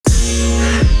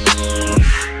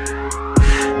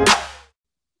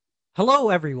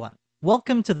Hello, everyone.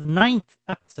 Welcome to the ninth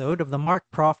episode of the Mark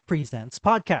Prof Presents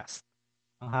podcast.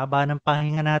 Ang haba ng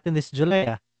pahinga natin this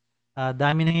July.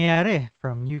 Dami nangyayari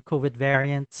from new COVID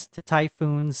variants to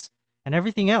typhoons and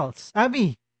everything else.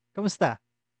 Abby, kamusta?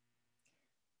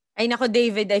 Ay nako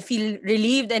David, I feel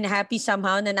relieved and happy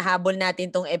somehow na nahabol natin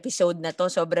tong episode na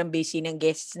to. Sobrang busy ng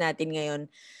guests natin ngayon.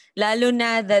 Lalo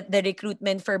na that the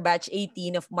recruitment for Batch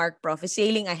 18 of Mark Prof is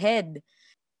sailing ahead.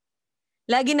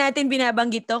 Lagi natin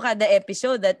binabanggit to kada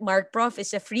episode that Mark Prof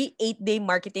is a free 8-day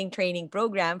marketing training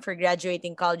program for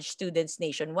graduating college students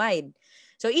nationwide.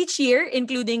 So each year,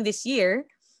 including this year,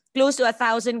 close to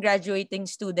 1,000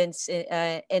 graduating students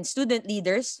and student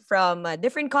leaders from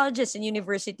different colleges and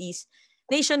universities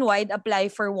nationwide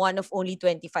apply for one of only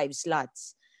 25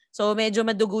 slots. So medyo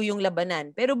madugo yung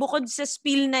labanan. Pero bukod sa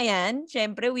spiel na yan,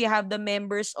 syempre we have the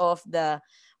members of the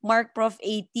Mark Prof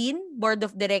 18 Board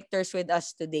of Directors with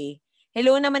us today.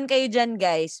 Hello naman kayo dyan,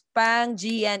 guys. Pang,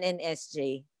 Gian, and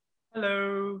SJ.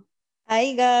 Hello.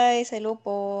 Hi guys, hello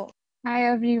po.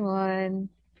 Hi everyone.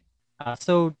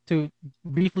 So to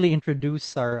briefly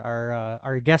introduce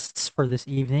our guests for this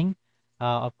evening,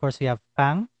 of course we have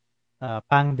Pang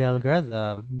Delgra,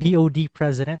 the BOD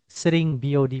president, sitting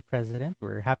BOD president.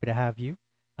 We're happy to have you.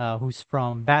 Who's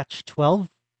from Batch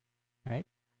 12, right?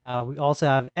 We also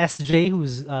have SJ,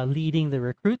 who's leading the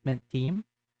recruitment team.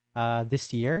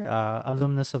 This year,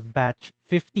 alumnus of Batch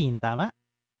 15, tama?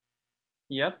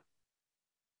 Yep.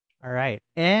 All right.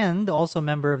 And also a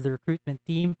member of the recruitment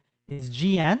team is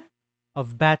Gian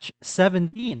of Batch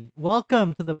 17.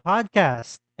 Welcome to the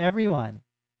podcast, everyone.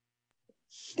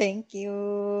 Thank you.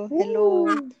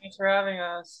 Hello. Thanks for having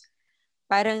us.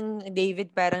 Parang,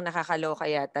 David, parang nakakaloka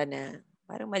yata na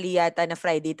parang mali yata na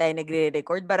Friday tayo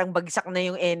nagre-record. Parang bagsak na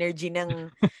yung energy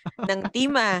ng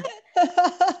team ah.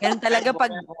 Ganun talaga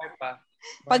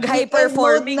pag high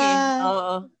performing na.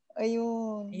 Oo.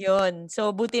 Ayun. Yun.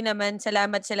 So buti naman,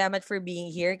 salamat for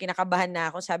being here. Kinakabahan na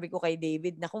ako. Sabi ko kay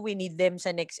David, naku, we need them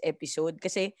sa next episode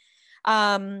kasi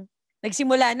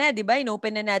nagsimula na, 'di ba?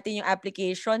 Inopen na natin yung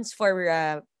applications for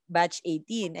batch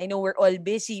 18. I know we're all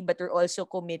busy but we're also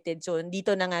committed. So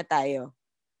dito na nga tayo.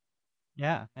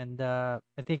 Yeah, and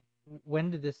I think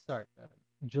when did this start?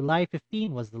 July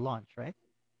 15 was the launch, right?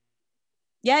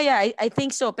 Yeah, I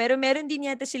think so. Pero meron din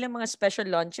yata silang mga special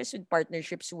launches with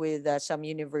partnerships with some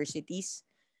universities.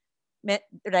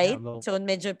 Right? Yeah, well, So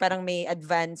medyo parang may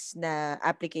advance na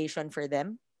application for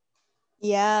them.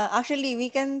 Yeah, actually, we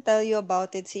can tell you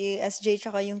about it. Si SJ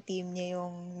tsaka yung team niya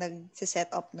yung nag-set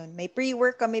up nun. May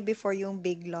pre-work kami before yung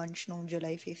big launch nung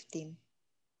July 15.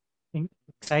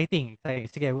 Exciting.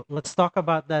 Sige, let's talk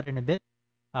about that in a bit.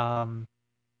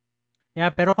 Yeah,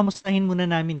 pero kamustahin muna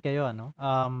namin kayo, ano?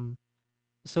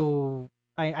 So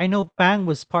I know Pang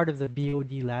was part of the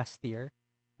BOD last year,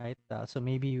 right? So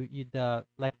maybe you'd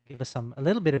like to give us a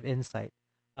little bit of insight.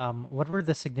 What were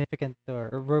the significant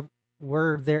or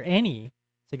were there any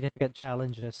significant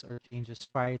challenges or changes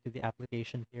prior to the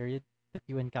application period that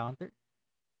you encountered?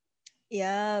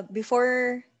 Yeah,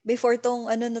 before tong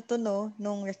ano na to no,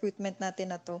 nung recruitment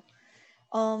natin na to.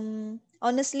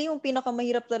 Honestly, yung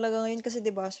pinakamahirap talaga ngayon kasi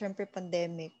 'di ba, syempre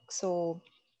pandemic. So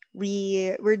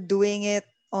we're doing it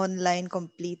online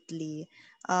completely.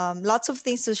 Lots of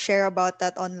things to share about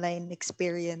that online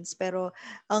experience. Pero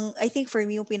I think for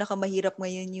me, yung pinakamahirap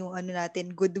ngayon yung ano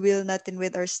natin, goodwill natin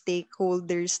with our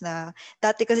stakeholders na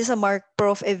dati kasi sa Mark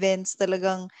Prof events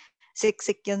talagang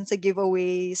siksik yan sa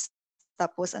giveaways.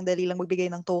 Tapos ang dali lang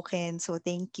magbigay ng token. So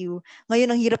thank you.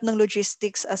 Ngayon ang hirap ng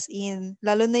logistics as in.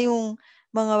 Lalo na yung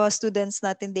mga students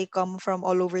natin, they come from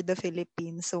all over the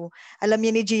Philippines. So, alam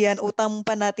niya ni Gian, utang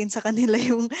pa natin sa kanila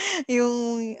yung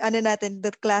ano natin,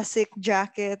 the classic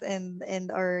jacket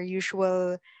and our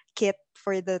usual kit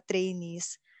for the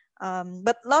trainees.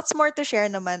 But lots more to share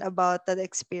naman about that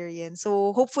experience.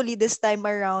 So, hopefully this time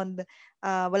around,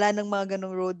 wala nang mga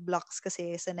ganong roadblocks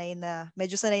kasi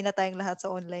medyo sanay na tayong lahat sa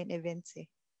online events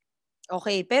eh.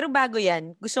 Okay, pero bago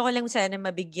yan, gusto ko lang sana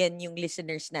mabigyan yung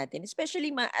listeners natin, especially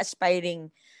mga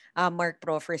aspiring Mark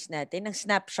Profers natin, ng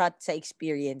snapshot sa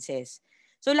experiences.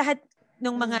 So lahat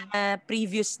ng mga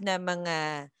previous na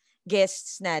mga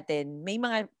guests natin, may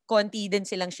mga konti din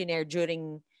silang shinare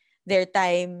during their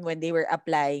time when they were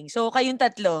applying. So kayong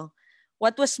tatlo,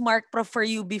 what was Mark Prof for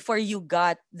you before you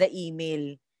got the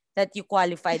email that you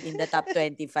qualified in the top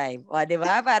 25? O, di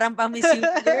ba? Parang pang-Miss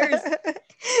Universe.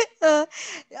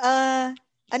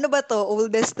 Ano ba to?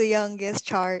 Oldest to youngest,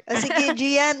 Char. Sige,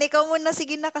 Gian, ikaw muna.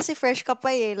 Sige na kasi fresh ka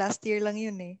pa eh. Last year lang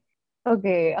yun eh.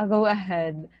 Okay, I'll go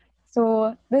ahead.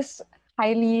 So this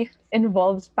highly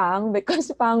involves Pang because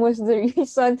Pang was the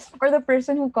reason or the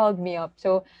person who called me up.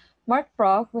 So Mark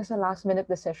Prof was a last minute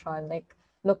decision. Like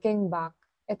looking back,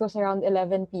 it was around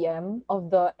 11 p.m. of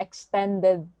the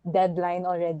extended deadline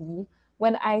already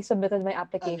when I submitted my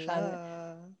application.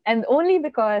 Ala. And only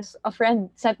because a friend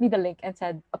sent me the link and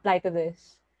said, apply to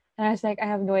this. And I was like, I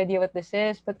have no idea what this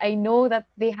is, but I know that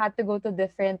they had to go to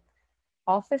different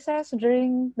offices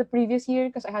during the previous year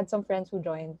because I had some friends who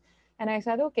joined. And I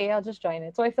said, okay, I'll just join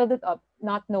it. So I filled it up,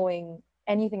 not knowing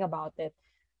anything about it.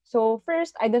 So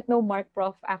first, I didn't know Mark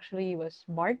Prof actually was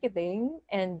marketing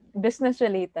and business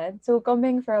related. So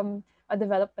coming from a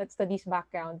development studies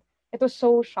background, it was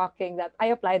so shocking that I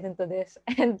applied into this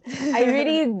and I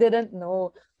really didn't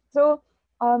know. So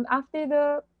after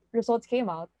the results came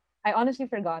out, I honestly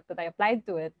forgot that I applied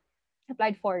to it,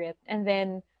 applied for it, and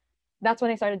then that's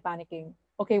when I started panicking.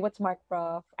 Okay, what's Mark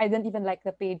Prof? I didn't even like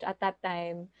the page at that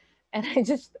time. And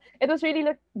it was really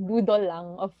like doodle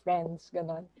lang of friends,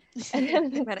 ganon. And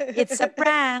then, It's a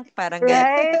prank. Parang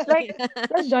right? ganun. Like,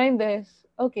 let's join this.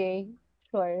 Okay,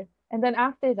 sure. And then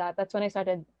after that, that's when I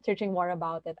started searching more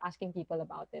about it, asking people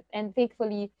about it. And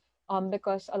thankfully,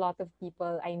 because a lot of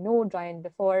people I know joined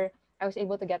before, I was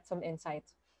able to get some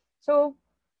insights. So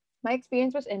my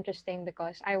experience was interesting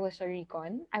because I was a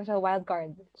recon. I was a wild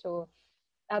card. So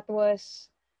that was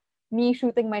me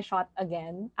shooting my shot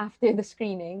again after the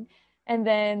screening. And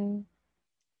then,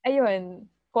 ayun,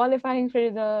 qualifying for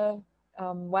the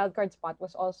wildcard spot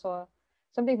was also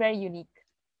something very unique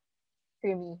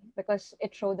for me because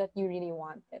it showed that you really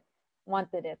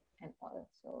wanted it and all.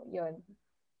 So, yun.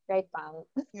 Right, Pang.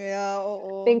 Yeah,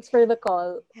 oo. Thanks for the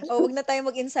call. Oh, wag na tayo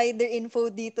mag-insider info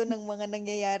dito ng mga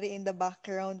nangyayari in the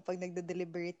background pag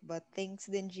nagde-deliberate. But thanks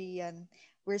din, Gian.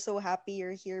 We're so happy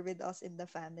you're here with us in the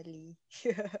family.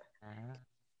 Ah.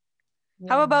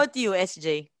 How Yun. about you,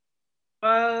 SJ?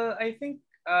 Well, I think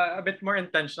a bit more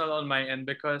intentional on my end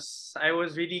because I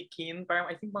was really keen.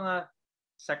 Parang I think mga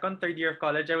second, third year of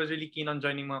college, I was really keen on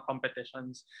joining mga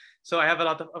competitions. So I have a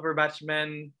lot of upper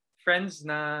batchmen friends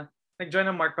na nag-join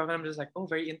ng Mark Prof and I'm just like, oh,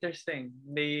 very interesting.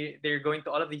 They're going to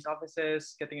all of these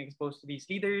offices, getting exposed to these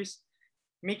leaders,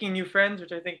 making new friends, which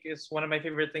I think is one of my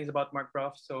favorite things about Mark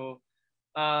Prof. So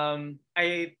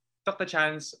I took the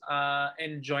chance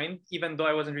and joined, even though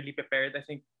I wasn't really prepared. I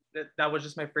think that was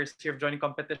just my first year of joining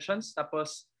competitions.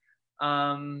 Tapos,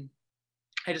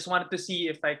 I just wanted to see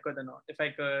if I could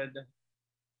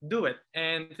do it.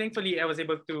 And thankfully, I was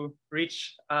able to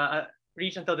reach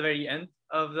until the very end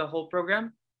of the whole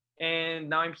program. And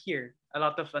now I'm here. A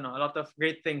lot of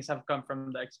great things have come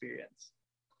from the experience.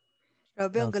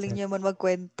 Grabe, ang Well galing said. niya man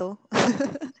magkwento.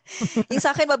 Yung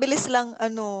sa akin, mabilis lang,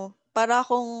 para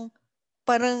akong,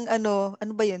 parang ano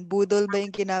ba yun? Budol ba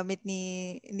yung ginamit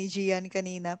ni Gian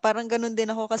kanina? Parang ganun din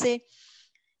ako kasi,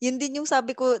 yun din yung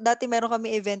sabi ko, dati meron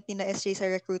kami event ni na SJ sa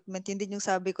recruitment, yun din yung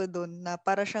sabi ko doon na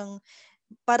parang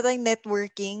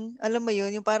networking, alam mo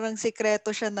yun, yung parang sekreto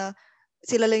siya na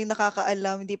sila lang yung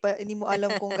nakakaalam, hindi mo alam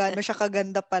kung gaano siya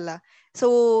kaganda pala.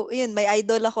 So, yun, may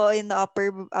idol ako in the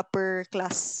upper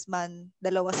class man,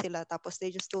 dalawa sila, tapos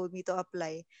they just told me to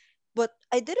apply. But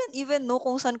I didn't even know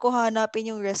kung saan ko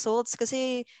hanapin yung results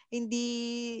kasi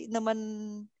hindi naman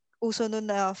uso nun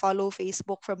na follow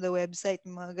Facebook from the website,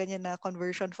 mga ganyan na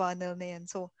conversion funnel na yan.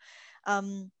 So,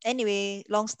 anyway,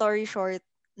 long story short,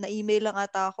 na-email lang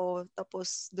ata ako,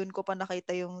 tapos dun ko pa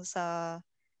nakita yung sa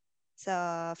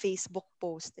Facebook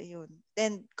post. Ayun.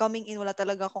 Then, coming in, wala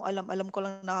talaga akong alam. Alam ko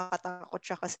lang nakakatakot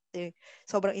siya kasi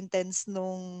sobrang intense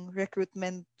nung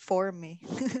recruitment form eh.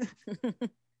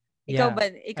 Ikaw Yeah, ba,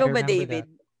 I ikaw ba, remember David?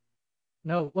 that.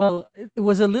 No, well, it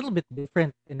was a little bit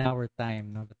different in our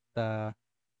time, no? But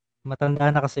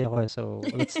matanda na kasi ako, so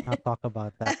let's not talk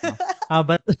about that now.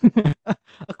 But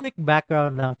a quick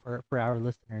background for our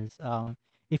listeners.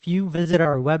 If you visit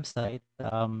our website,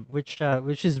 which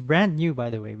is brand new by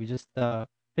the way, we just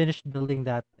finished building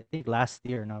that I think last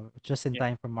year, no, just in Yeah.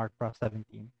 time for Mark Prof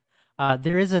 17.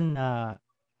 There is uh,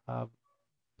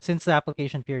 since the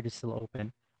application period is still open,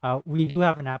 we do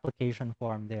have an application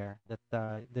form there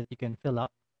that you can fill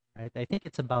up. Right, I think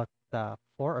it's about 4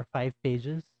 or 5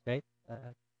 pages, right?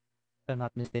 If I'm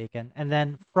not mistaken. And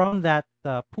then from that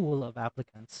pool of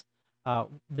applicants,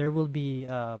 there will be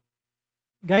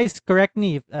guys. Correct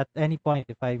me if, at any point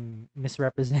if I'm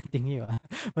misrepresenting you,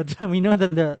 but we know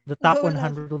that the top No, no.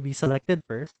 100 will be selected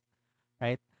first,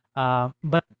 right?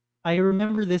 But I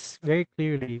remember this very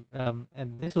clearly,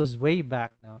 and this was way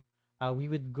back now. We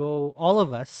would go, all of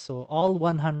us, so all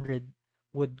 100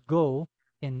 would go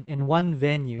in one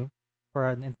venue for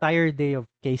an entire day of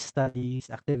case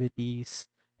studies, activities,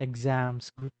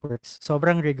 exams, group works.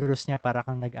 Sobrang rigorous niya, para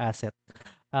kang nag-asset.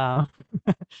 Um,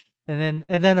 and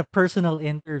then a personal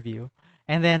interview.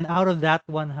 And then out of that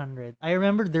 100, I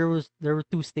remember there were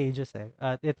two stages.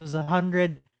 It was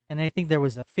 100, and I think there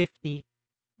was a 50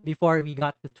 before we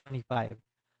got to 25.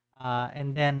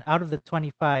 And then out of the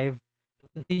 25, we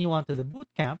continue on to the boot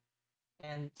camp.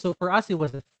 And so for us, it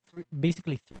was a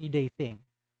basically 3-day thing,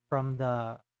 from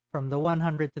the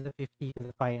 100 to the 50 to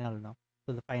the final, no,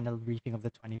 to the final briefing of the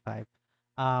 25.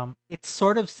 It's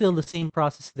sort of still the same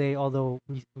process today, although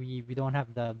we don't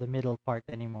have the middle part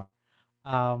anymore.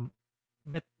 Um,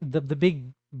 but the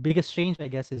biggest change, I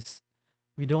guess, is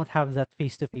we don't have that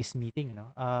face to face meeting.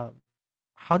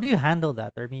 How do you handle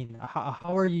that? I mean,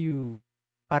 how are you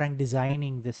parang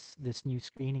designing this new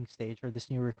screening stage or this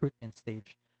new recruitment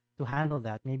stage to handle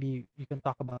that? Maybe you can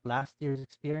talk about last year's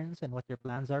experience and what your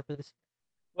plans are for this.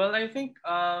 Well, I think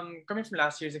coming from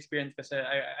last year's experience, kasi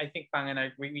I think Pang and I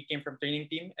we came from training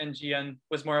team, and Gian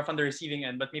was more of on the receiving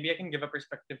end. But maybe I can give a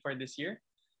perspective for this year.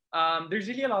 There's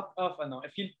really a lot of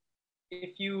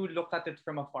if you look at it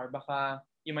from afar, baka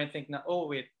you might think na,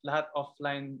 oh wait, lahat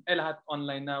offline, lahat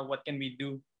online na, what can we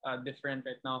do different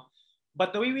right now?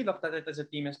 But the way we looked at it as a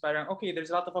team is parang, okay,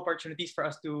 there's a lot of opportunities for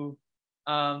us to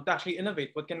actually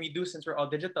innovate. What can we do since we're all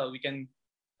digital? We can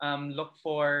look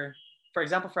for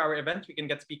example, for our event, we can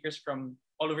get speakers from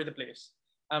all over the place.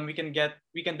 We can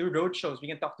do road shows. We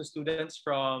can talk to students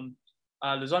from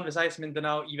Luzon, Visayas,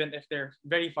 Mindanao, even if they're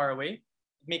very far away.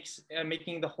 It makes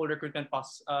making the whole recruitment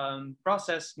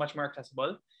process much more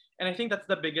accessible. And I think that's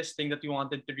the biggest thing that we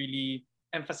wanted to really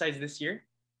emphasize this year,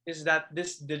 is that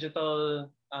this digital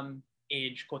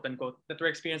age, quote unquote, that we're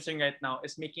experiencing right now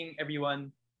is making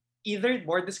everyone either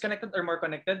more disconnected or more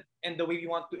connected. And the way we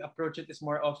want to approach it is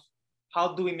more of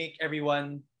how do we make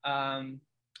everyone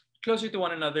closer to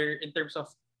one another in terms of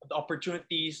the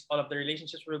opportunities, all of the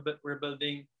relationships we're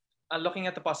building, looking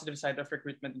at the positive side of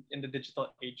recruitment in the digital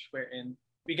age, wherein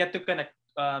we get to connect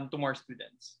to more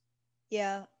students.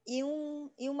 Yeah,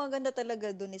 yung maganda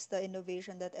talaga dun is the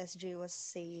innovation that SJ was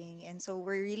saying. And so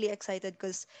we're really excited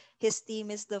because his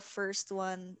team is the first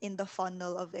one in the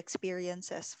funnel of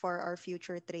experiences for our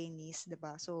future trainees, 'di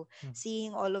ba? So Hmm.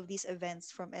 seeing all of these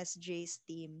events from SJ's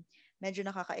team, medyo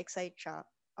nakaka-excite siya.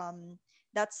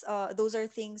 Those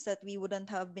are things that we wouldn't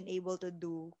have been able to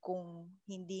do kung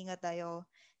hindi nga tayo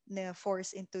na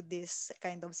force into this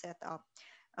kind of setup.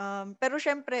 Pero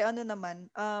syempre, ano naman,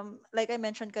 like I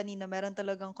mentioned kanina, meron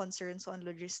talagang concerns on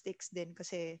logistics din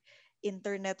kasi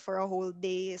internet for a whole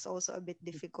day is also a bit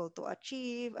difficult to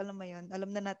achieve. Alam mo yun,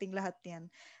 alam na nating lahat yan.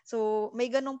 So, may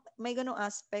ganong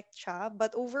aspect siya.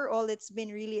 But overall, it's been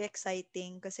really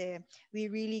exciting kasi we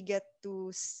really get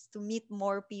to meet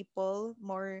more people,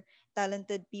 more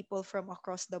talented people from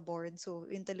across the board. So,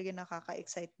 yun talaga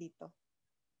nakaka-excite dito.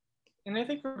 And I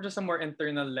think from just a more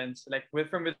internal lens, like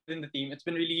from within the team, it's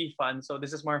been really fun. So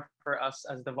this is more for us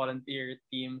as the volunteer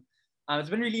team. It's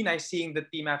been really nice seeing the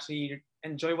team actually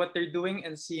enjoy what they're doing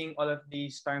and seeing all of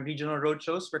these regional road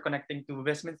shows. We're connecting to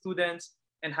investment students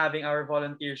and having our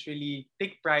volunteers really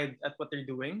take pride at what they're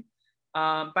doing.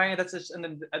 Parang that's just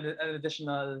an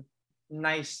additional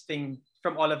nice thing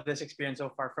from all of this experience so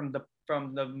far, from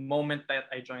the moment that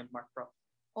I joined Mark Pro.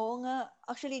 Oo nga.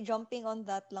 Actually, jumping on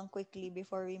that lang quickly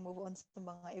before we move on sa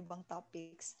mga ibang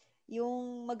topics.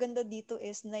 Yung maganda dito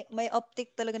is may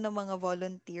uptick talaga ng mga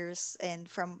volunteers and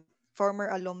from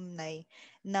former alumni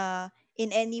na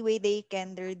in any way they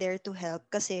can, they're there to help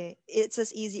kasi it's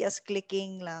as easy as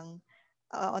clicking lang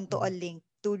onto a link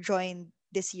to join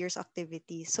this year's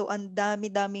activity. So, ang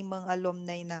dami-daming mga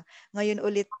alumni na ngayon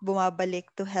ulit bumabalik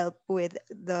to help with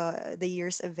the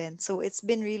year's event. So, it's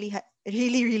been really,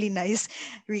 really, really nice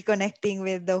reconnecting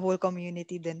with the whole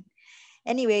community then.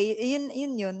 Anyway, yun.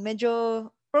 Medyo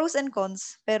pros and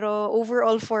cons. Pero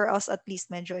overall for us at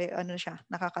least, medyo ano siya,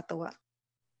 nakakatuwa.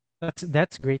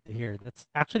 That's great to hear. That's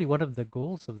actually one of the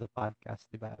goals of the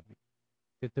podcast, diba?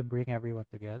 To bring everyone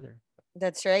together.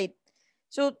 That's right.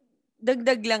 So,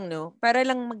 dagdag lang, no? Para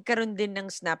lang magkaroon din ng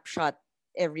snapshot,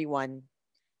 everyone.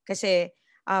 Kasi,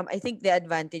 I think the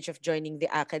advantage of joining the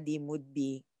academe would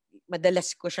be,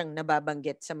 madalas ko siyang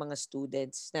nababanggit sa mga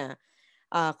students na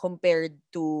compared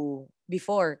to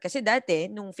before. Kasi dati,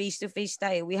 nung face-to-face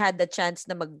tayo, we had the chance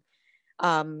na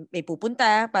may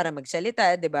pupunta para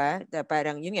magsalita, di ba?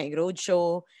 Parang yun nga, yung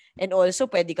roadshow. And also,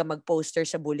 pwede ka mag-poster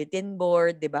sa bulletin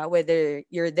board, di ba? Whether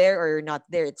you're there or you're not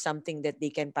there, it's something that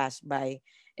they can pass by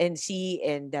and see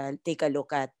and take a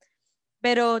look at.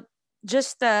 Pero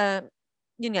just,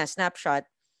 yun nga, snapshot.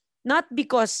 Not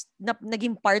because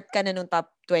naging part ka na nung top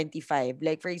 25.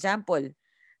 Like, for example,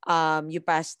 you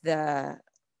passed the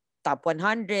top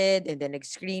 100 and then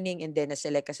nag-screening and then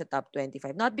na-select ka sa top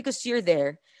 25. Not because you're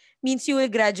there means you will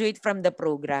graduate from the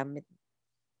program.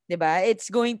 'Diba? It's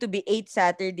going to be 8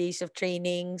 Saturdays of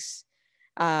trainings,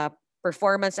 uh,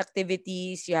 performance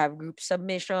activities, you have group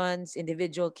submissions,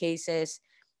 individual cases,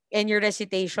 and your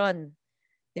recitation.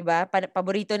 'Diba?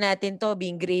 Paborito natin to,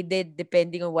 being graded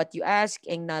depending on what you ask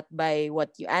and not by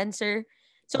what you answer.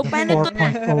 So, The paano to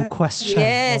na? 4.0 question. Oh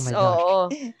Yes, my gosh. oo.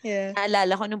 Yeah.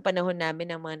 Naalala ko nung panahon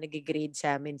namin ng mga nag-grade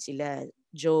sa amin sila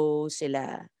Joe,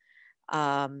 sila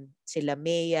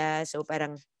Mea. So,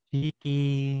 parang,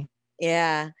 Cheeky.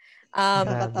 yeah. Grabe.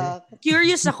 Nakakatakot.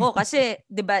 Curious ako kasi,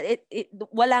 'di ba,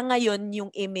 wala ngayon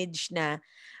yung image na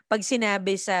pag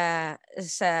sinabi sa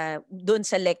doon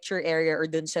sa lecture area or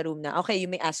doon sa room na, okay, you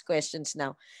may ask questions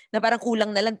now. Na parang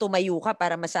kulang na lang tumayo ka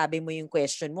para masabi mo yung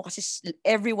question mo kasi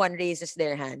everyone raises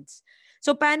their hands.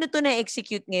 So, paano to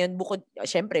na-execute ngayon? Bukod,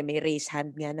 syempre, may raise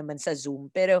hand nga naman sa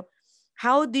Zoom. Pero,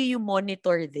 how do you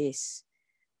monitor this?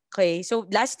 Okay, so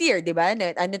last year, 'di ba?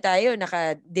 Ano tayo,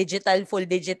 full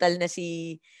digital na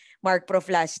si Mark Prof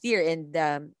last year, and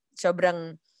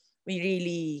sobrang we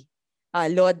really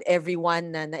laud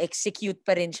everyone na na-execute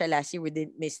pa rin siya last year. We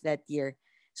didn't miss that year.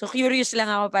 So curious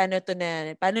lang ako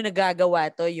paano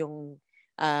nagagawa to yung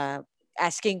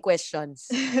asking questions.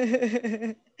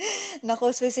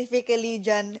 Nako, specifically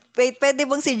dyan, pwede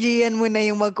bang si Gian muna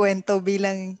yung magkwento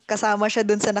bilang kasama siya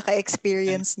dun sa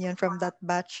naka-experience niyan from that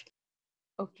batch?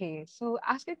 Okay, so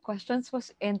asking questions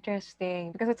was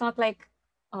interesting because it's not like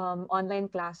online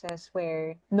classes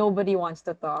where nobody wants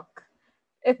to talk.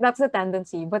 That's the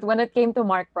tendency. But when it came to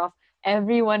Mark Prof,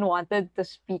 everyone wanted to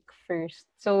speak first.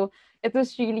 So it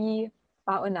was really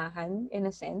paunahan in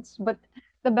a sense. But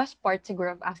the best part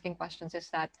siguro of asking questions is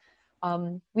that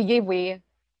we gave way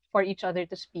for each other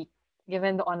to speak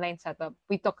given the online setup.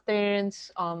 We took turns.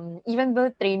 Even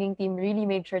the training team really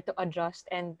made sure to adjust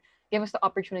and give us the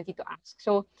opportunity to ask.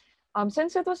 So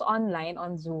since it was online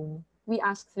on Zoom, we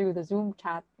asked through the Zoom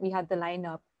chat. We had the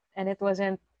lineup, and it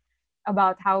wasn't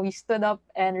about how we stood up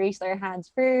and raised our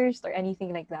hands first or anything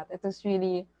like that. It was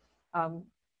really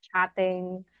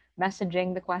chatting,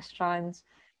 messaging the questions,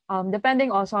 depending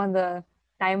also on the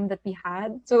time that we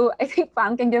had. So I think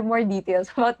Pam can give more details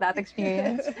about that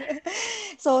experience.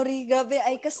 Sorry, grabe.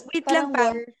 Kasi Wait lang, parang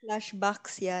Pam. war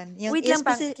flashbacks yan. Yung Wait lang,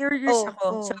 Pam. Curious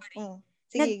ako. Sorry.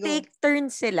 Sige, go. Nag-take turn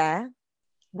sila?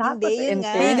 That Hindi, was yun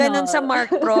nga. May ganun sa internal.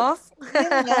 Mark Prof?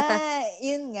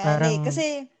 Yun nga. Parang, Kasi,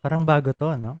 parang bago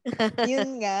to, no?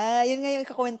 yun nga yung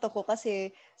ikakwento ko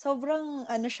kasi sobrang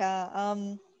siya,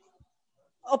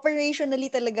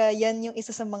 operationally talaga yan yung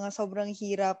isa sa mga sobrang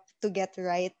hirap to get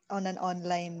right on an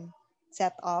online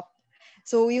setup.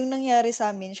 So, yung nangyari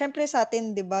sa amin, syempre sa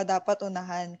atin, di ba, dapat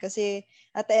unahan. Kasi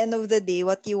at the end of the day,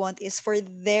 what you want is for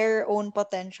their own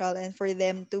potential and for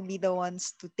them to be the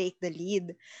ones to take the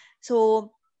lead. So,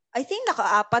 I think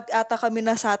naka-apat ata kami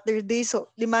na Saturday. So,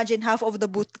 imagine half of the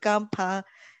bootcamp, ha?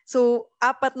 So,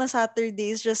 4 na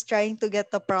Saturdays just trying to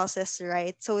get the process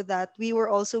right so that we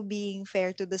were also being fair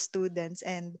to the students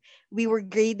and we were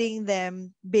grading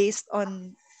them based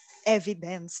on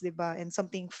evidence, di ba? And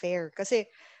something fair. Kasi,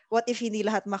 what if hindi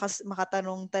lahat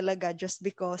makatanong talaga just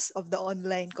because of the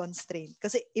online constraint?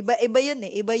 Kasi iba-iba yun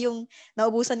eh. Iba yung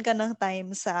naubusan ka ng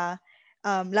time sa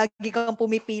lagi kang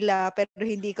pumipila pero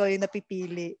hindi ikaw yung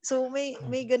napipili. So may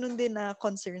ganun din na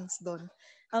concerns doon.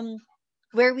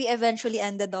 Where we eventually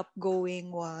ended up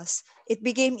going was, it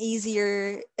became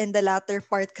easier in the latter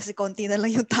part kasi konti na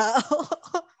lang yung tao.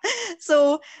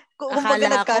 So, kumbaga Akala ko may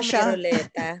nagkasya.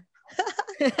 ruleta.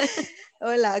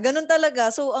 Wala, ganun talaga.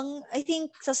 So, I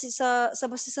think sa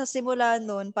simula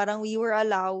nun, parang we were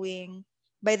allowing,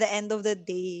 by the end of the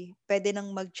day, pwede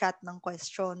nang mag-chat ng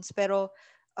questions. Pero,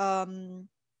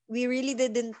 we really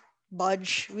didn't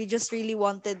budge. We just really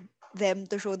wanted them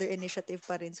to show their initiative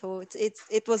pa rin. So,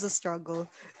 it was a struggle.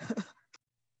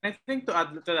 I think to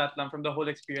add to that from the whole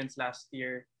experience last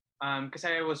year, because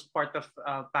I was part of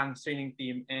Pang's training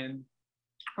team, and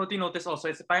what you notice also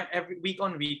is every week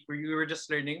on week we were just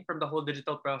learning from the whole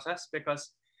digital process, because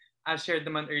as shared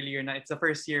naman earlier na it's the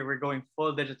first year we're going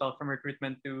full digital from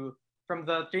recruitment to from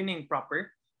the training proper,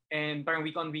 and parang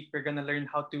week on week we're gonna learn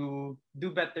how to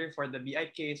do better for the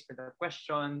BIKs, for the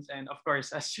questions, and of course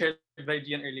as shared by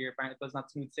Gian earlier, parang it was not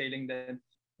smooth sailing then.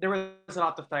 There was a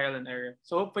lot of trial and error.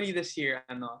 So hopefully this year,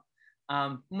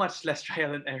 much less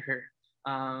trial and error.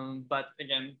 But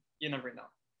again, you never know.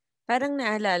 Parang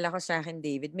naalala ko sa akin,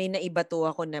 David, may naibato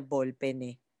ako na ballpen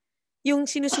eh. Yung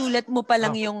sinusulat mo pa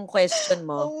lang yung question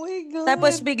mo. Oh my God.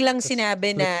 Tapos biglang Just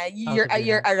sinabi na flip out of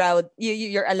your hand.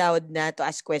 you're allowed na to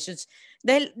ask questions.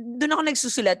 Dahil doon ako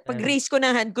nagsusulat. Pag Yeah. raise ko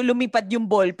ng hand ko, lumipad yung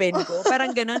ballpen ko.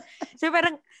 Parang ganun. So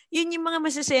parang yun yung mga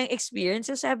masasayang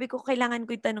experience. So sabi ko, kailangan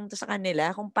ko itanong to sa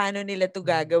kanila kung paano nila to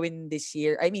gagawin this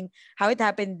year. I mean, how it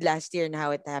happened last year and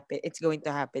how it's going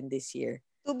to happen this year.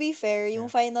 To be fair, Yeah. yung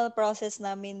final process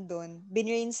namin dun,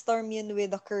 binrainstorm yun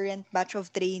with the current batch of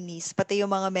trainees, pati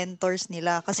yung mga mentors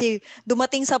nila. Kasi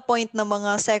dumating sa point na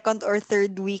mga second or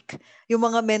third week, yung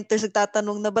mga mentors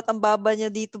nagtatanong na ba't ang baba niya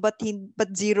dito, ba't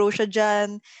zero siya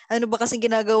dyan? Ano ba kasing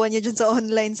ginagawa niya dyan sa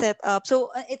online setup?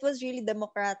 So, it was really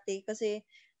democratic kasi,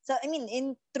 I mean,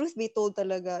 in truth be told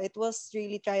talaga, it was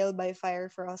really trial by fire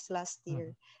for us last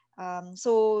year.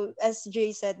 So as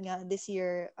Jay said nga, this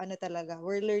year, ano talaga,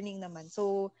 we're learning naman.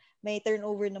 So may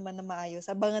turnover naman na maayos.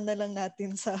 Abangan na lang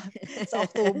natin sa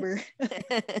October.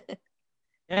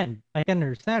 And I can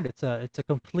understand it's a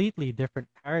completely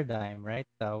different paradigm, right?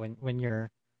 When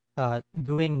you're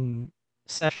doing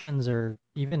sessions or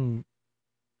even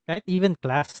kahit even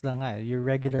class lang nga, your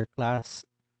regular class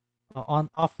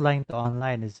on offline to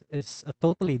online is a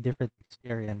totally different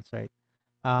experience, right?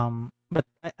 But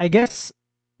I guess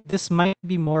this might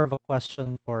be more of a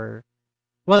question for,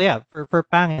 well, yeah, for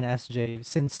Pang and SJ,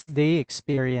 since they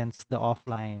experienced the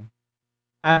offline.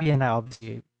 Abby and I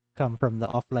obviously come from the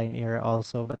offline era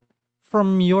also, but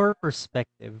from your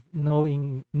perspective,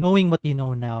 knowing what you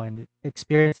know now and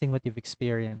experiencing what you've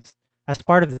experienced as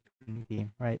part of the training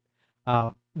team, right?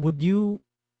 Would you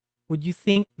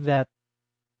think that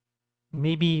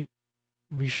maybe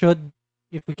we should,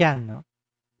 if we can, no,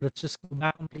 let's just go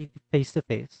back completely face to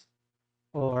face,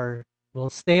 or we'll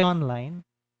stay online,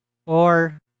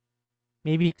 or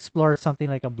maybe explore something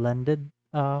like a blended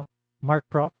Mark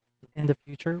Prof in the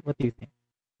future? What do you think?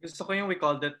 Gusto ko yung we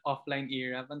called it offline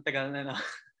era. Ang tagal na.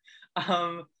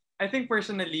 um, I think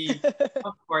personally,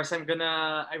 of course, I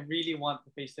really want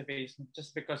the face-to-face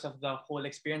just because of the whole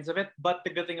experience of it. But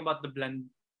the good thing about the blend,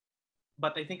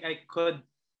 but I think I could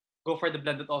go for the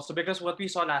blended also because what we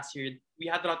saw last year, we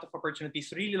had a lot of opportunities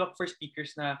to really look for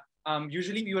speakers na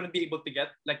usually we wouldn't be able to get,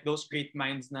 like those great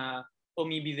minds na, or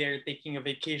maybe they're taking a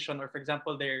vacation or for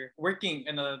example, they're working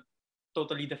in a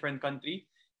totally different country.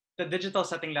 The digital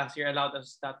setting last year allowed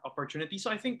us that opportunity. So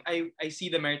I think I see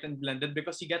the merit in blended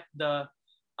because you get the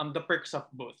perks of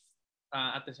both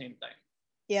at the same time.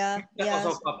 Yeah, That yeah.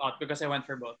 also pop out because I went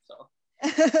for both. So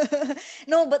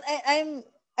No, but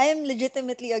I'm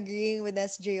legitimately agreeing with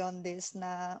SJ on this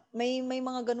na may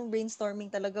mga ganung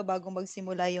brainstorming talaga bago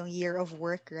magsimula yung year of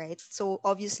work, right? So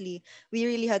obviously, we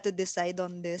really had to decide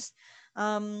on this.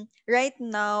 Right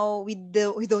now we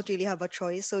don't really have a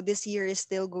choice. So this year is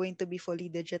still going to be fully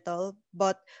digital,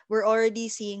 but we're already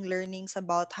seeing learnings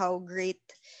about how great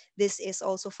this is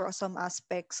also for some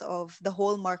aspects of the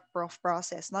whole Mark Prof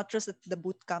process, not just the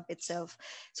boot camp itself.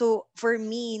 So for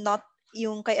me, not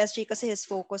yung kay SJ kasi his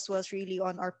focus was really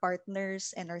on our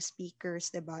partners and our speakers,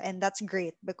 diba? And that's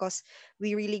great because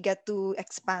we really get to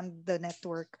expand the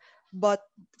network. But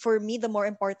for me, the more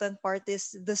important part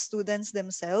is the students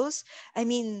themselves. I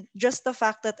mean, just the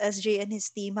fact that SJ and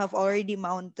his team have already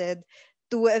mounted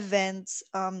two events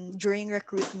during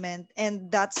recruitment, and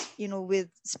that's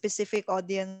with specific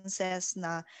audiences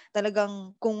na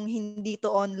talagang kung hindi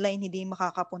to online hindi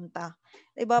makakapunta,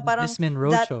 diba? The Parang Bismin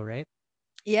that. Roadshow, right?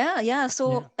 Yeah. Yeah.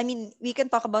 So, I mean, we can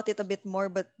talk about it a bit more,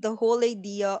 but the whole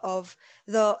idea of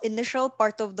the initial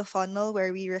part of the funnel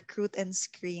where we recruit and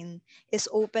screen is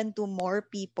open to more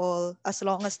people as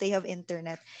long as they have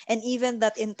internet. And even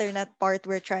that internet part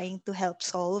we're trying to help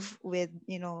solve with,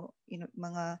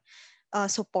 mga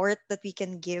support that we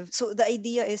can give. So the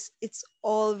idea is it's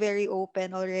all very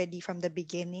open already from the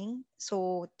beginning.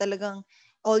 So talagang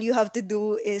all you have to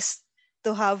do is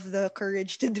to have the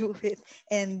courage to do it,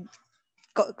 and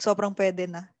sobrang pwede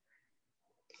na.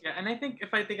 yeah, and I think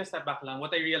if I take a step back lang,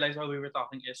 what I realized while we were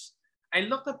talking is I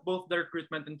looked at both the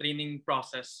recruitment and training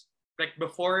process. Like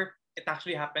before it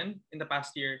actually happened in the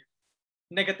past year,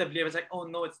 negatively, I was like, oh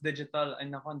no, it's digital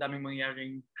and ako, ang daming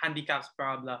mangyaring handicaps,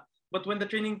 blah, blah. But when the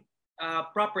training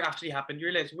proper actually happened, you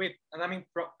realize, wait, ang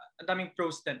daming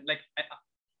pros then. Like,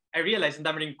 I realized ang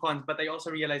daming cons, but I also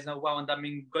realized now, wow, ang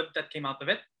daming good that came out of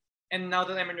it. And now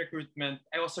that I'm in recruitment,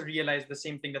 I also realized the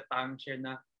same thing that Pang shared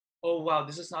na, oh wow,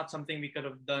 this is not something we could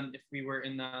have done if we were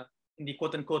in the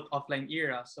quote-unquote offline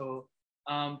era. So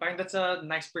parang that's a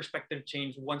nice perspective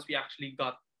change once we actually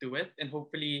got to it. And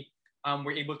hopefully,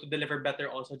 we're able to deliver better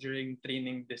also during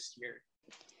training this year.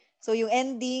 So yung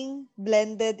ending,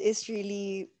 blended is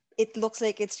really, it looks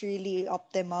like it's really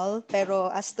optimal. Pero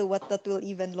as to what that will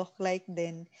even look like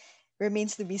then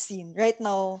remains to be seen. Right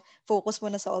now, focus mo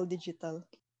na sa all digital.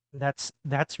 That's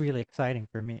really exciting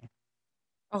for me.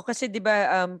 Oh, kasi 'di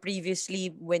ba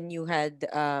previously when you had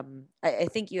I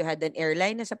think you had an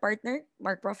airline as a partner,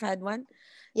 Mark Prof had one.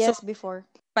 So Yes, before.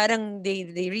 parang they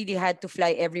really had to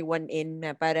fly everyone in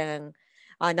na parang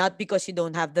not because you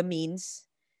don't have the means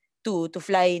to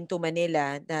fly into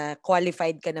Manila na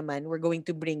qualified ka naman, we're going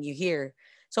to bring you here.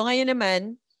 So ngayon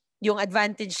naman, yung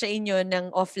advantage sa inyo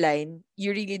ng offline, you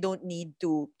really don't need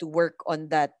to work on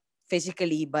that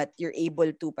physically, but you're able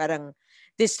to parang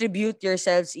distribute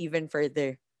yourselves even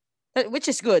further. Which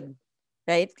is good,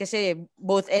 right? Kasi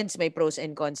both ends may pros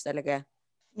and cons talaga.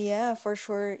 Yeah, for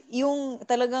sure. Yung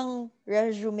talagang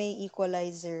resume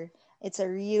equalizer, it's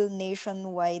a real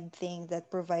nationwide thing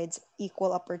that provides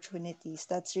equal opportunities.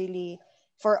 That's really,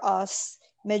 for us,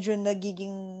 medyo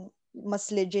nagiging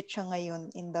mas legit siya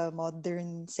ngayon in the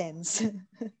modern sense.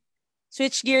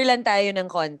 Switch gear lang tayo ng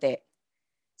konti.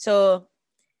 So,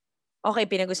 okay,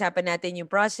 pinag-usapan natin yung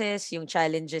process, yung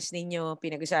challenges ninyo,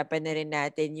 pinag-usapan na rin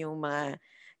natin yung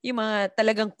mga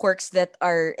talagang quirks that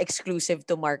are exclusive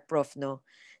to Mark Prof, no?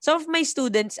 Some of my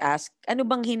students ask, ano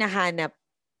bang hinahanap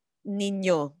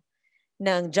ninyo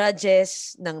ng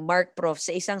judges, ng Mark Prof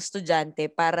sa isang estudyante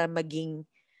para maging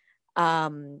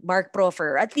Mark Prof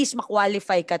or at least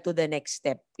ma-qualify ka to the next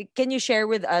step? Can you share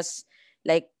with us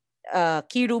like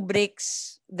key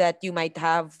rubrics that you might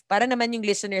have para naman yung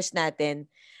listeners natin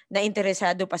na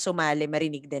interesado pa sumali,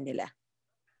 marinig din nila?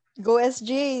 Go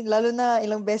SJ, lalo na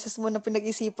ilang beses mo na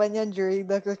pinag-isipan yan during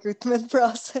the recruitment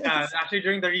process. Yeah, actually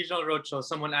during the regional roadshow,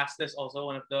 someone asked this also.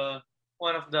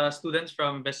 One of the students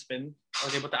from Bespin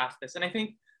was able to ask this, and I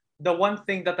think the one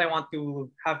thing that I want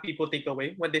to have people take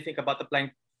away when they think about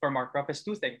applying for Markprop is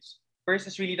two things. First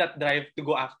is really that drive to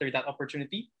go after that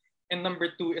opportunity, and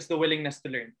number two is the willingness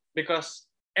to learn. Because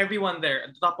everyone there,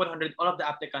 the top 100, all of the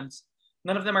applicants,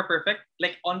 none of them are perfect.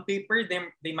 Like on paper,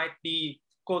 they might be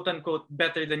quote unquote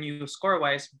better than you score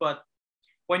wise, but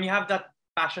when you have that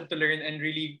passion to learn and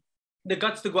really the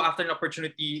guts to go after an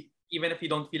opportunity, even if you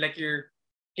don't feel like you're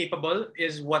capable,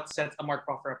 is what sets a Mark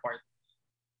Proffer apart.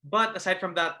 But aside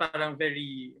from that, parang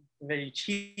very, very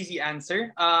cheesy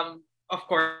answer. Of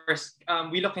course,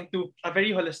 we look into a very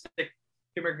holistic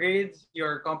humor grades,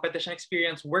 your competition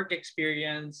experience, work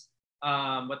experience,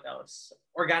 what else?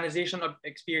 Organization of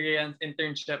experience,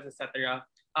 internships, etc.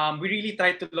 We really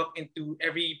try to look into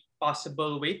every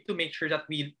possible way to make sure that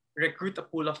we recruit a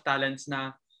pool of talents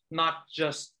na not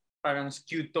just parang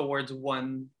skewed towards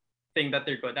one thing that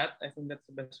they're good at. I think that's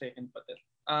the best way I can put it.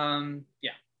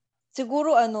 Yeah.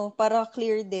 Siguro para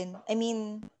clear din. I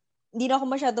mean, hindi na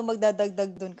ako masyadong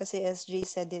magdadagdag dun kasi SJ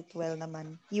said it well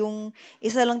naman. Yung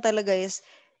isa lang talaga is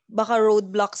baka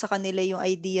roadblock sa kanila yung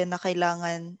idea na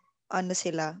kailangan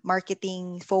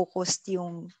marketing focused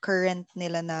yung current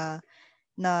nila na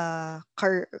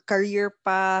career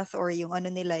path or yung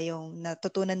nila, yung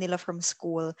natutunan nila from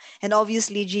school. And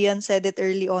obviously, Gian said it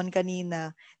early on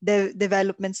kanina,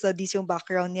 development studies yung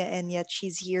background niya and yet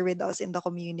she's here with us in the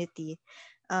community.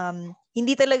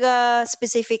 Hindi talaga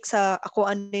specific sa ako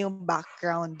ano yung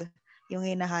background yung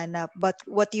hinahanap, but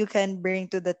what you can bring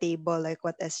to the table, like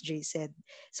what SJ said.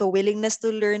 So willingness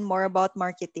to learn more about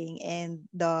marketing and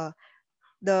the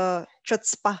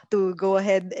chutzpah to go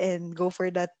ahead and go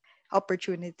for that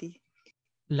opportunity.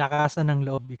 Lakasan ng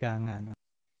loob, ika nga. No?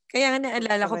 Kaya nga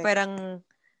naalala ko Correct. parang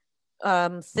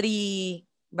 3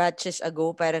 batches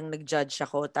ago, parang nag-judge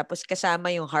ako. Tapos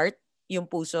kasama yung heart, yung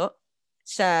puso,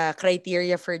 sa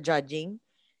criteria for judging.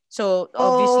 So,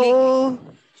 obviously,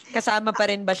 kasama pa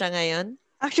rin ba siya ngayon?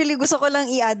 Actually, gusto ko lang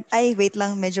i-add. Ay, wait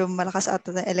lang. Medyo malakas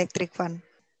ata na electric fan.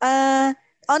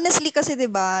 Honestly kasi,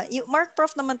 di ba, Mark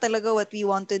Prof naman talaga what we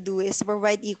want to do is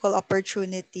provide equal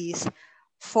opportunities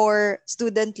for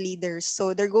student leaders.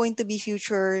 So they're going to be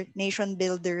future nation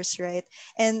builders, right?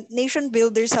 And nation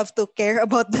builders have to care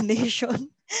about the nation.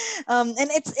 And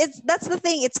it's that's the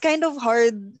thing. It's kind of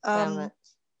hard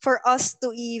for us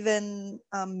to even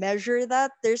measure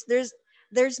that.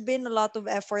 There's been a lot of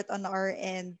effort on our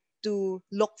end to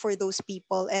look for those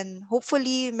people, and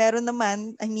hopefully meron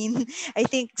naman. I mean, I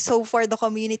think so far the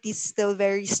community is still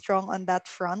very strong on that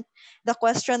front. The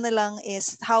question na lang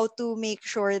is how to make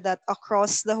sure that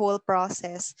across the whole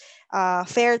process,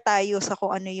 fair tayo sa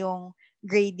kung ano yung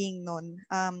grading nun.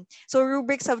 So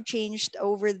rubrics have changed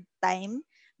over time,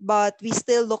 but we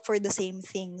still look for the same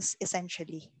things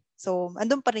essentially. So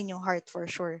andun pa rin yung heart for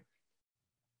sure.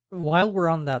 While we're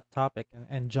on that topic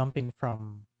and jumping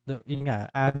from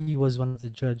Abby was one of the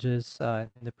judges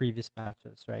in the previous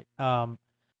matches, right?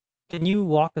 Can you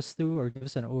walk us through or give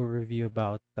us an overview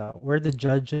about where the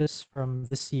judges from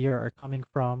this year are coming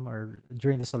from, or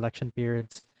during the selection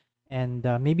periods, and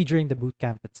maybe during the boot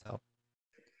camp itself?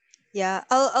 Yeah,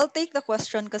 I'll take the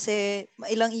question kasi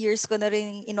ilang years ko na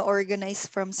rin ino-organize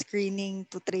from screening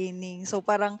to training. So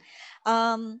parang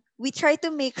we try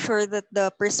to make sure that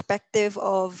the perspective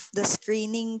of the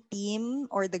screening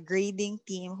team or the grading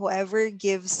team, whoever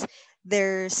gives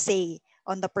their say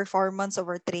on the performance of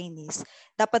our trainees,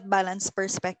 dapat balanced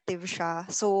perspective siya.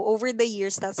 So over the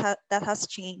years that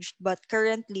has changed, but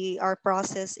currently our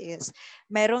process is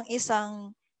merong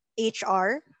isang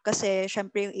HR kasi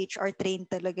syempre yung HR trained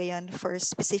talaga yan for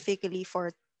specifically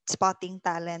for spotting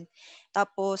talent.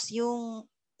 Tapos yung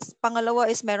pangalawa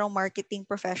is merong marketing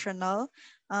professional.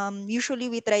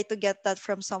 Usually we try to get that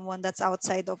from someone that's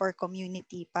outside of our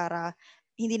community para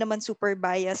hindi naman super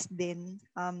biased din.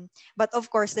 But of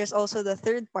course, there's also the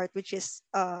third part which is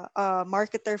a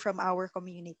marketer from our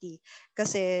community.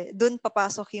 Kasi dun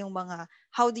papasok yung mga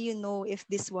how do you know if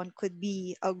this one could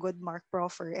be a good mark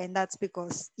proffer? And that's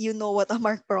because you know what a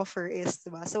mark proffer is,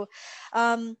 diba? So,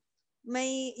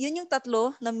 yun yung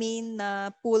tatlo na main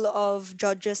na pool of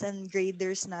judges and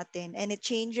graders natin. And it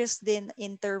changes din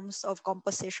in terms of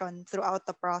composition throughout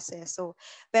the process. So,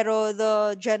 pero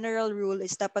the general rule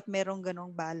is dapat merong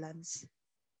ganong balance.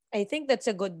 I think that's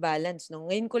a good balance, no?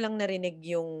 Ngayon ko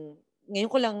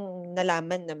lang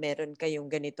nalaman na meron kayong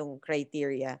ganitong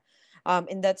criteria.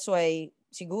 And that's why,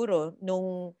 siguro,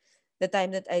 the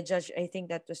time that I judged, I think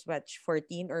that was batch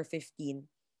 14 or 15,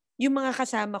 yung mga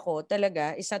kasama ko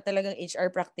talaga, isa talagang HR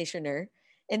practitioner,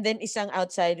 and then isang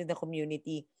outside of the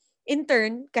community. In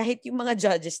turn, kahit yung mga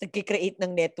judges nagki-create ng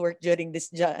network during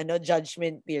this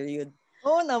judgment period.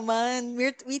 Oo naman.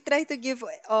 We try to give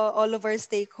all of our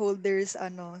stakeholders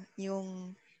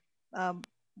yung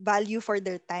value for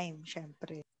their time,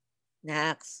 syempre.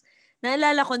 Nax.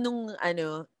 Naalala ko nung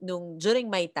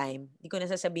during my time, hindi ko na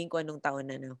sasabihin ko anong taon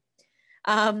na, no.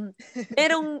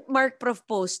 Merong Mark Prof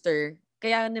poster,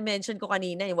 kaya na-mention ko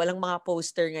kanina, walang mga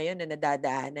poster ngayon na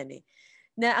nadadaanan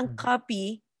na ang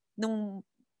copy nung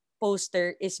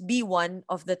poster is be one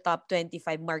of the top 25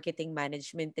 marketing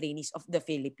management trainees of the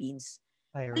Philippines.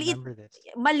 I remember this.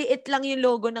 Maliit lang yung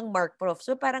logo ng Mark Prof.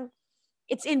 So parang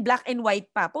it's in black and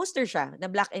white pa. Poster siya na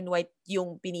black and white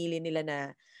yung pinili nila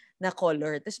na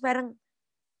color. Tapos parang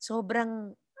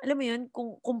sobrang, alam mo yun,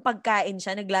 kung pagkain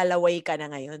siya, naglalaway ka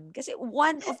na ngayon. Kasi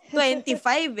one of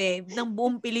 25 ng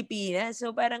buong Pilipinas.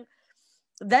 So parang,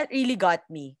 that really got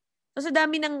me. So sa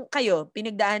dami ng kayo,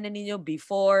 pinagdaanan ninyo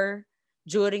before,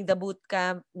 during the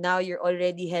bootcamp, now you're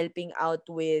already helping out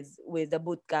with the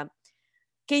bootcamp.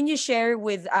 Can you share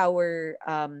with our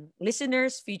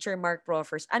listeners, future Mark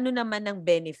Profers, ano naman ang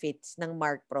benefits ng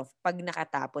Mark Prof pag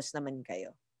nakatapos naman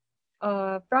kayo?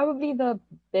 Probably the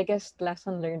biggest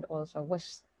lesson learned also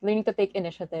was learning to take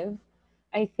initiative.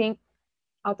 I think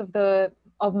out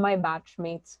of my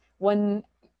batchmates,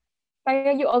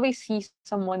 parang you always see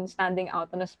someone standing out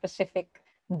on a specific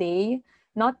day,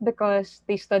 not because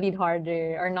they studied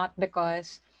harder or not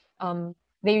because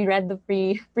they read the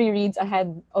pre-reads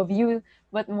ahead of you,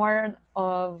 but more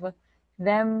of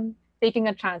them taking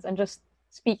a chance and just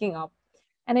speaking up.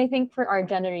 And I think for our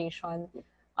generation,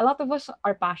 a lot of us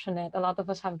are passionate, a lot of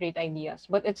us have great ideas,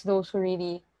 but it's those who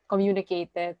really communicate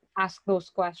it, ask those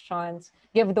questions,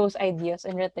 give those ideas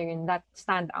in return that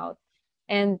stand out.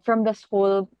 And from this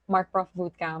whole Mark Prof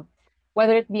Bootcamp,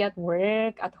 whether it be at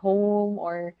work, at home,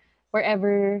 or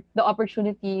wherever the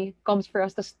opportunity comes for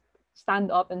us to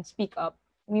stand up and speak up,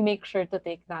 we make sure to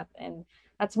take that. And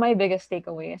that's my biggest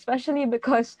takeaway, especially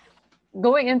because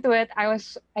going into it, I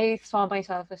saw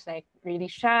myself as like really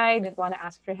shy, didn't want to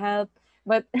ask for help.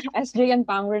 But SJ and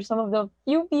Pang were some of the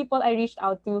few people I reached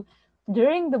out to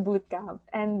during the boot camp.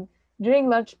 And during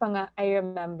lunch pa nga, I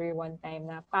remember one time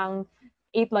na Pang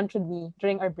ate lunch with me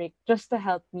during our break just to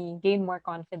help me gain more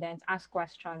confidence, ask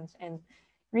questions, and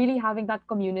really having that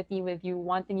community with you,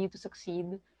 wanting you to succeed.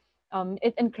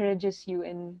 It encourages you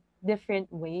in different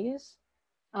ways,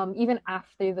 even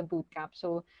after the boot camp.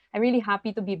 So I'm really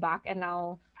happy to be back and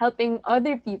now helping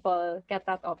other people get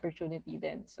that opportunity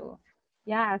then. So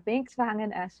yeah, thanks Fang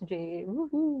and SJ.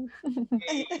 Woohoo.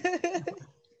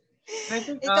 I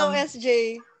think Ikaw,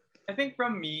 SJ. I think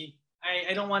from me,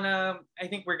 I don't wanna. I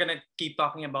think we're gonna keep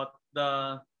talking about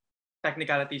the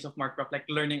technicalities of Mark Prof, like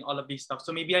learning all of these stuff.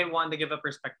 So maybe I want to give a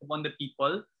perspective on the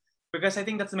people, because I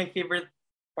think that's my favorite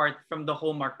part from the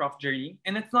whole Mark Prof journey.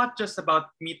 And it's not just about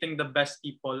meeting the best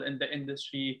people in the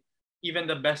industry, even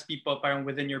the best people parang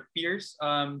within your peers,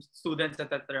 students,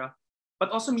 etc. But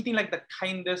also meeting like the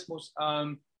kindest,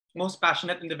 most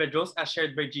passionate individuals, as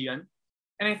shared by Gian.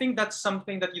 And I think that's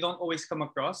something that you don't always come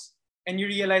across. And you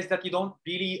realize that you don't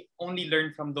really only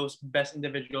learn from those best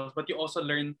individuals, but you also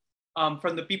learn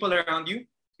from the people around you.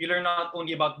 You learn not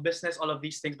only about business, all of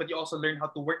these things, but you also learn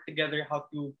how to work together,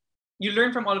 you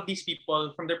learn from all of these people,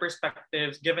 from their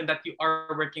perspectives, given that you are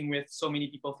working with so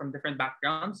many people from different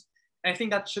backgrounds. And I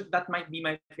think that might be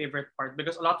my favorite part,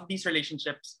 because a lot of these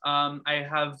relationships I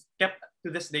have kept to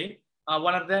this day.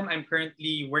 One of them I'm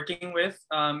currently working with,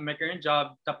 my current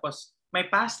job. Tapos my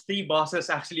past three bosses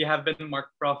actually have been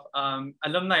Mark Prof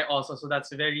alumni also, so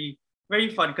that's very very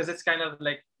fun, because it's kind of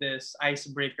like this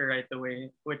icebreaker right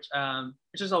away, which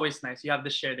is always nice. You have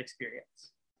the shared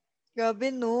experience.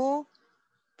 Grabe, no?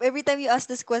 Every time you ask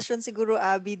this question, siguro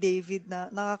Abby, David,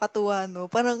 na nakakatuwa, no?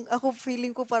 Parang ako,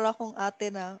 feeling ko para akong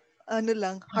ate na, ano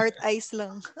lang, heart eyes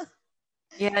lang.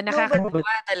 Yeah, No, but No, but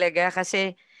nakakatuwa talaga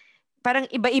kasi parang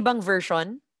iba-ibang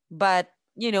version, but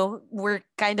we're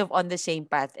kind of on the same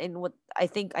path. And what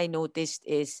I think I noticed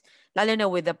is, lalo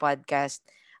na with the podcast,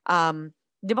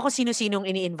 di ba kung sino-sinong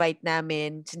ini-invite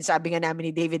namin, sinasabi nga namin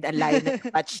ni David, ang layo na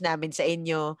ng batch namin sa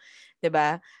inyo, di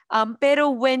ba? Pero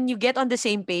when you get on the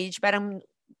same page, parang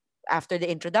after the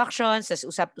introductions, tas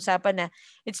usap-usapan na,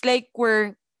 it's like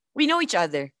we know each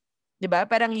other. 'Di ba?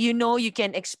 Parang you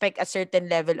can expect a certain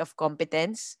level of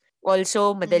competence.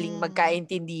 Also, madaling mm,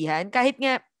 magkaintindihan. Kahit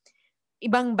nga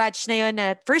ibang batch na yon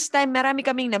na first time, marami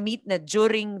kaming na-meet na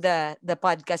during the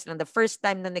podcast lang. The first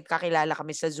time na nagkakilala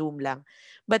kami sa Zoom lang.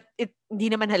 But hindi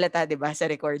naman halata, 'di ba, sa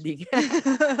recording.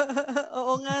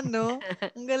 oo nga, no?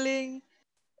 Ang galing.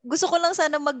 Gusto ko lang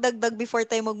sana magdagdag before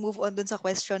tayo mag-move on dun sa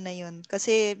question na yun.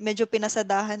 Kasi medyo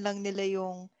pinasadahan lang nila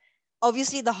yung,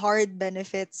 obviously the hard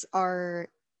benefits are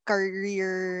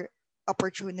career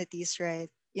opportunities, right?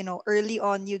 You know, early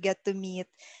on, you get to meet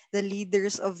the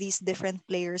leaders of these different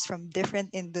players from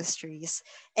different industries.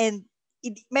 And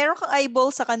meron kang eyeball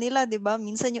sa kanila, di ba?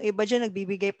 Minsan yung iba dyan,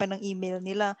 nagbibigay pa ng email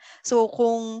nila. So,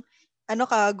 kung ano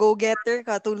ka, go-getter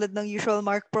ka, tulad ng usual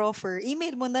Mark Proffer,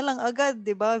 email mo na lang agad,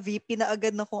 di ba? VP na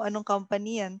agad na kung anong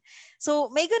company yan.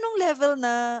 So, may ganong level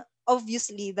na,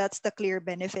 obviously, that's the clear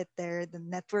benefit there, the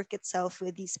network itself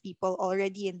with these people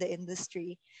already in the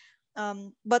industry.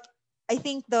 But I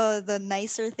think the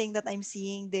nicer thing that I'm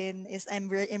seeing then is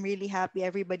I'm really happy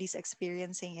everybody's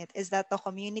experiencing it, is that the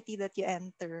community that you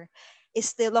enter is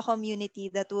still a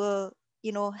community that will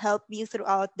help you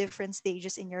throughout different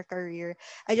stages in your career.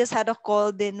 I just had a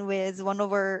call then with one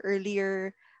of our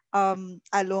earlier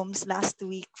alums last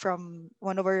week from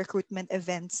one of our recruitment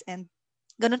events, and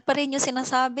ganun pa rin yung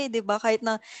sinasabi, di ba? Kahit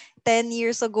na 10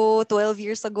 years ago, 12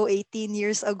 years ago, 18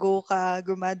 years ago ka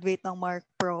graduate ng Mark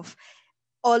Prof,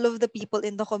 all of the people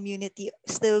in the community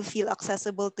still feel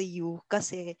accessible to you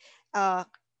kasi uh,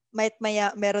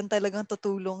 maya meron talagang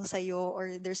tutulong sa'yo,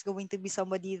 or there's going to be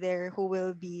somebody there who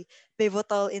will be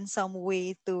pivotal in some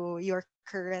way to your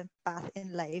current path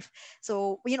in life.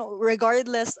 So,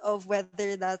 regardless of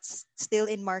whether that's still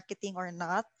in marketing or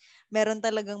not, meron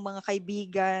talagang mga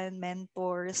kaibigan,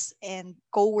 mentors, and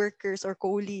co-workers or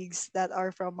colleagues that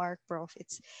are from Mark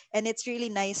Profits. And it's really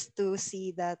nice to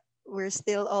see that we're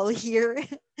still all here.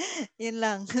 Yun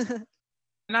lang.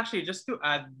 And actually, just to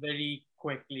add very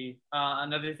quickly,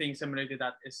 another thing similar to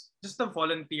that is just the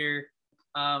volunteer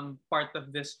part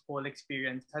of this whole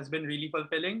experience has been really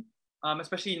fulfilling.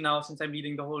 Especially now, since I'm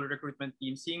leading the whole recruitment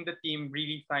team, seeing the team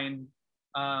really find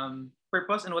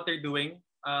purpose in what they're doing.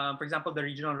 For example, the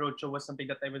regional roadshow was something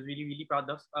that I was really, really proud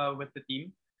of with the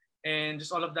team. And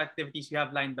just all of the activities we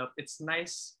have lined up. It's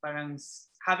nice parang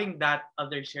having that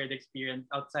other shared experience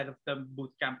outside of the boot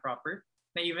camp proper.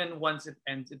 Na even once it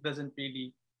ends, it doesn't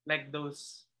really, like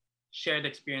those shared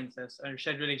experiences or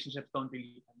shared relationships don't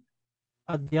really end.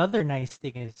 the other nice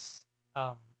thing is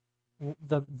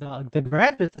the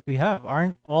graduates that we have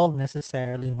aren't all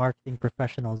necessarily marketing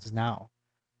professionals now,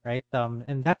 right?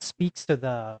 And that speaks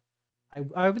to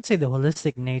I would say the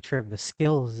holistic nature of the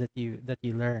skills that you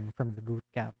learn from the boot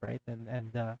camp, right?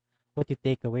 And what you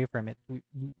take away from it.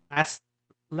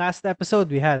 Last episode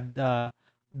we had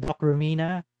Doc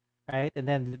Romina, right? And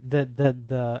then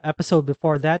the episode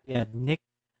before that we had Nick,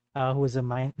 who is a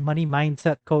money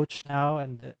mindset coach now,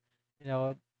 and you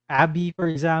know Abby, for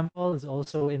example, is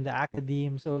also in the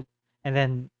academe. So, and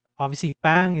then obviously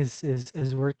Pang is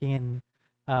working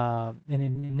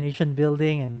in nation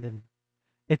building, and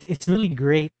it's really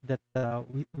great that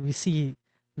we see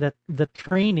that the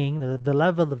training, the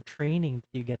level of training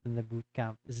that you get in the boot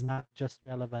camp is not just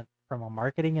relevant from a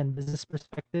marketing and business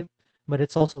perspective, but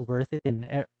it's also worth it in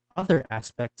other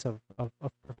aspects of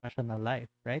professional life,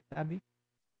 right, Abby?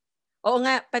 Oo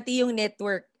nga, pati yung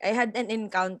network. I had an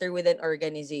encounter with an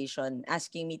organization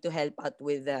asking me to help out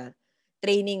with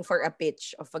training for a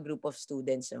pitch of a group of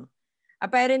students. No?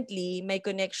 Apparently, may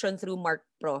connection through Mark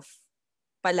Prof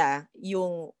pala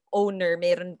yung owner,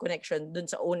 mayroon connection dun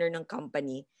sa owner ng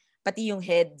company, pati yung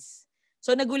heads.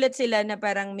 So nagulat sila na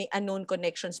parang may unknown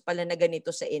connections pala na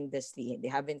ganito sa industry. They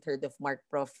haven't heard of Mark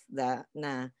Prof na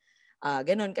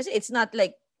ganun. Kasi it's not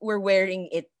like we're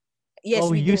wearing it. Yes,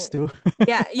 Oh, we we do. used to.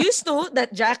 Yeah, used to.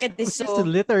 That jacket We is used to so,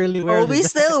 literally wear Oh, the we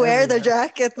still jacket wear the everywhere.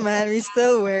 jacket, man. We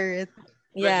still wear it.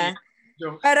 yeah.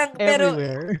 Joke. Parang,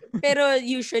 Everywhere. pero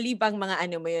usually pang mga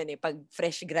ano mo yun pag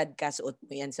fresh grad ka, suot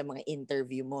mo yan sa mga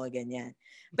interview mo, ganyan.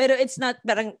 Pero it's not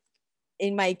parang,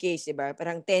 in my case, diba,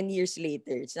 parang 10 years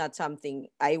later, it's not something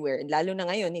I wear. And lalo na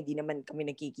ngayon, hindi naman kami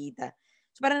nakikita.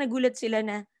 So parang nagulat sila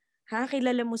na,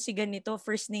 kilala mo si ganito,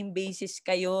 first name basis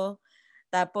kayo.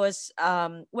 Tapos,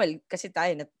 well, kasi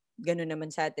tayo, gano'n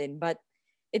naman sa atin. But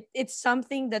it's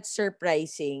something that's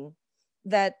surprising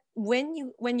that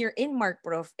when you're in Mark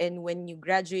Prof and when you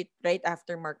graduate right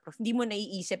after Mark Prof, hindi mo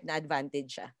naiisip na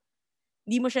advantage siya.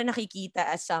 Hindi mo siya nakikita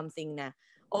as something na,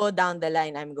 down the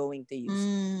line, I'm going to use.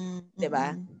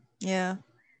 Diba? Yeah.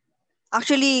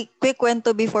 Actually, quick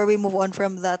kwento before we move on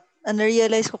from that.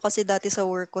 Na-realize ko kasi dati sa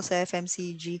work ko sa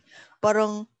FMCG,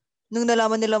 parang nung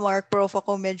nalaman nila Mark Prof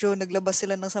ako, medyo naglabas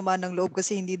sila ng sama ng loob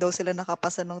kasi hindi daw sila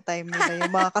nakapasa nung time nila,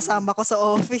 yung mga kasama ko sa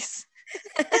office.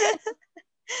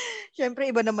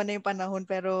 Syempre, iba naman na yung panahon,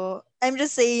 pero I'm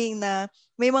just saying na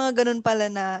may mga ganun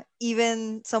pala na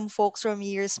even some folks from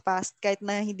years past, kahit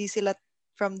na hindi sila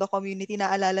from the community,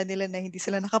 naalala nila na hindi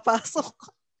sila nakapasok.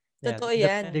 Yeah, Totoo the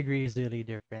yan. pedigree is really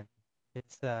different.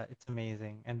 It's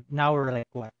amazing. And now we're like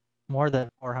what? More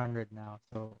than 400 now.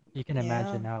 So you can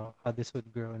imagine how this would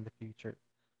grow in the future.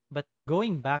 But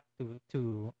going back to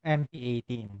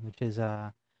MP18, which is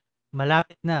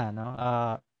malapit na,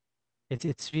 no?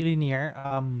 It's really near.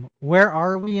 Where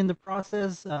are we in the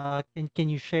process? Can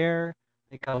you share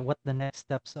like what the next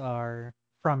steps are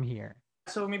from here?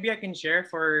 So maybe I can share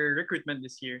for recruitment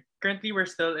this year. Currently,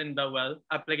 we're still in the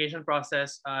application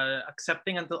process,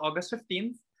 accepting until August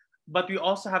 15th. But we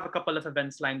also have a couple of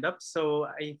events lined up. So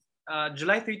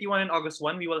July 31 and August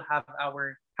 1, we will have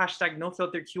our hashtag No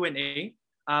Filter Q&A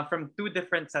from 2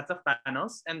 different sets of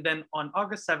panels. And then on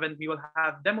August 7th, we will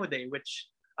have Demo Day, which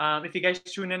if you guys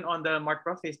tune in on the Mark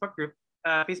Prof Facebook group,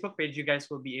 Facebook page, you guys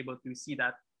will be able to see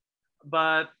that.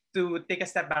 But to take a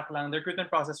step back lang, the recruitment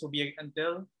process will be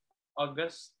until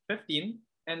August 15.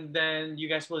 And then you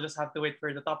guys will just have to wait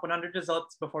for the top 100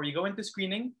 results before you go into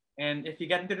screening. And if you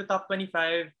get into the top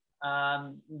 25,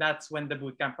 that's when the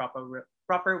bootcamp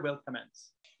proper will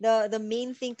commence. The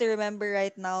main thing to remember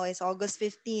right now is August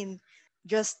 15.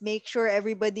 Just make sure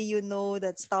everybody you know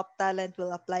that's top talent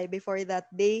will apply before that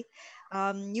day.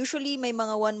 Usually may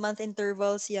mga 1 month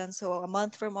intervals yan. So a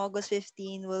month from August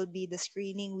 15 will be the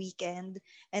screening weekend.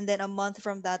 And then a month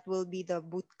from that will be the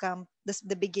boot camp,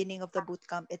 the beginning of the boot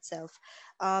camp itself.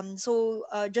 So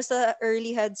just a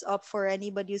early heads up for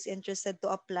anybody who's interested to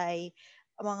apply.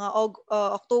 Mga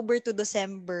October to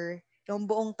December, yung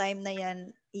buong time na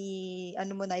yan,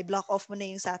 i-block off mo na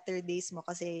yung Saturdays mo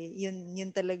kasi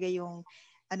yun talaga yung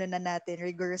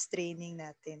rigorous training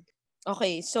natin.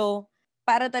 Okay, so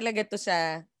para talaga to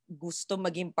sa gusto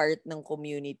maging part ng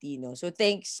community, no? So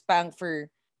thanks, Pang, for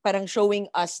parang showing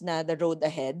us na the road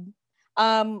ahead.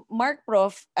 Mark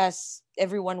Prof, as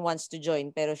everyone wants to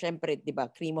join, pero syempre, di ba,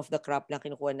 cream of the crop lang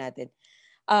kinukuha natin.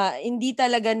 Hindi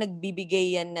talaga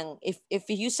nagbibigay yan ng, if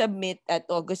you submit at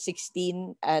August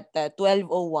 16 at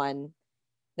 12:01,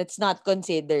 that's not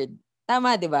considered.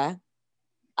 Tama, di ba?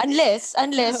 Unless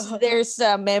there's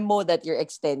a memo that you're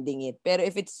extending it. Pero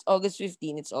if it's August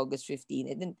 15, it's August 15.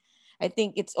 And then I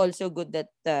think it's also good that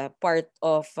part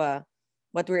of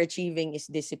what we're achieving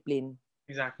is discipline.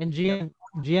 Exactly. And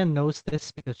Gian knows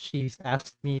this because she's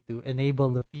asked me to enable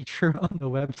the feature on the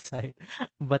website.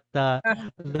 But the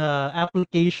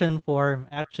application form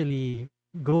actually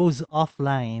goes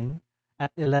offline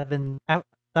at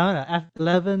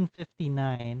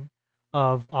 11:59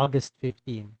 of August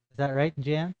 15. Is that right,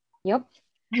 Gian? Yep.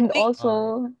 And Wait.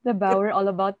 also, the we're all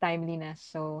about timeliness.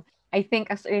 So I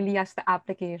think as early as the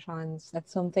applications,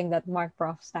 that's something that Mark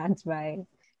Prof stands by.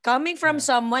 Coming from Yeah.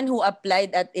 someone who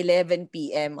applied at 11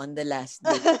 p.m. on the last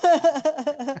day.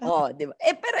 Di ba?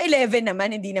 Pero 11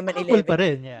 naman, hindi naman Full 11. pa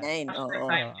rin, yeah. Oo.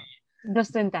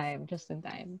 Just in time, just in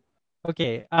time.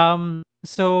 Okay.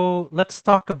 So let's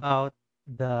talk about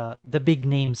the big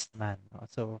names, man.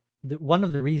 So one of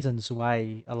the reasons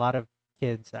why a lot of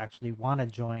kids actually want to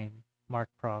join Mark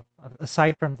Prof,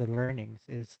 aside from the learnings,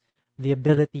 is the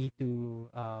ability to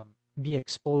be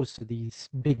exposed to these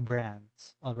big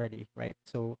brands already, right?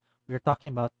 So we're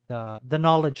talking about the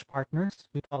knowledge partners,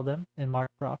 we call them in Mark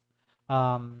Prof.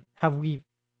 Have we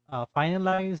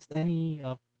finalized any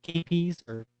KPs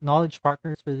or knowledge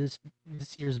partners for this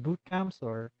year's boot camps,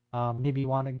 or Maybe you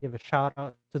want to give a shout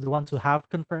out to the ones who have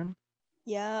confirmed.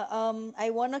 Yeah, I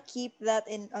want to keep that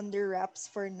in under wraps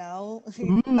for now.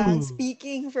 Pan Mm.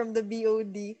 speaking from the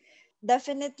BOD.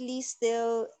 Definitely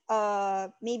still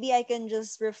maybe I can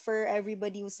just refer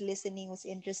everybody who's listening who's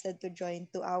interested to join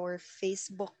to our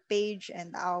Facebook page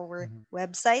and our Mhm.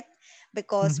 website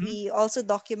because Mhm. we also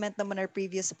document naman our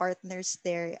previous partners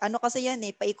there. Ano kasi yan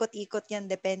eh, paikot-ikot yan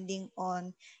depending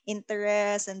on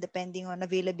interest and depending on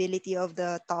availability of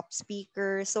the top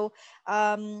speaker. So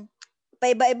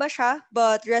paiba-iba siya,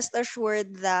 but rest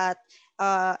assured that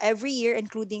every year,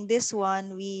 including this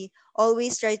one, we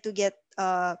always try to get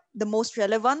the most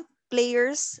relevant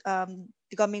players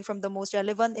coming from the most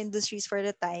relevant industries for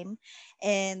the time,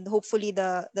 and hopefully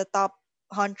the top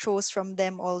honchos from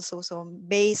them also. So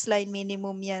baseline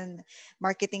minimum yan,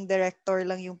 marketing director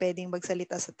lang yung pwedeng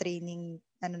magsalita sa training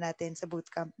ano natin sa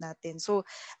bootcamp natin. So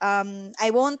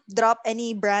I won't drop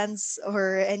any brands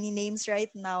or any names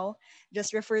right now,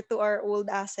 just refer to our old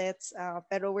assets.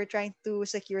 Pero we're trying to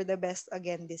secure the best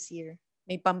again this year.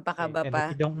 May Okay. pampakaba And if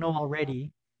you pa. don't know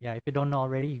already, yeah, if you don't know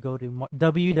already, you go to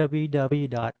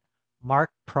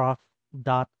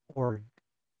www.markprof.org.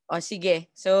 O sige.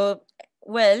 So,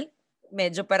 well,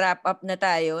 medyo pa-wrap up na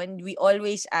tayo and we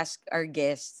always ask our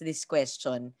guests this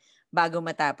question bago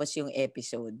matapos yung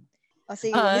episode. O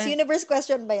sige, Miss Ah, Universe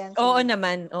question ba yan? oo Sige.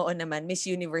 naman, oo naman. Miss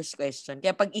Universe question.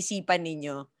 Kaya pag-isipan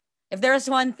ninyo, if there's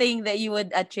one thing that you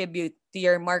would attribute to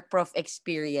your Mark Prof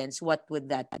experience, what would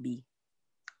that be?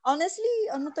 Honestly,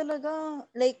 ano talaga,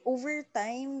 like over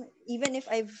time, even if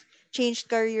I've changed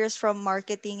careers from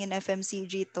marketing in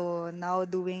FMCG to now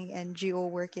doing NGO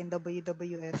work in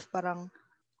WWF, parang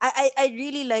I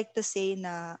really like to say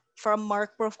na from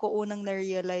Mark Prof ko unang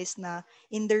na-realize na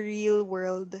in the real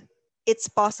world, it's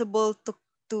possible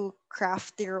to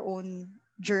craft your own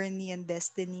journey and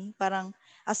destiny. Parang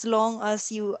as long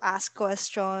as you ask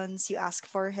questions, you ask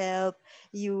for help,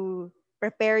 you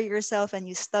prepare yourself and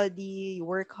you study, you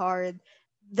work hard,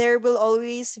 there will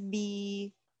always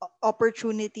be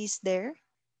opportunities there.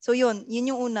 So yun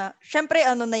yung una. Syempre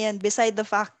ano na yan, beside the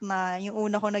fact na yung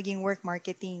una ko naging work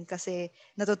marketing kasi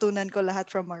natutunan ko lahat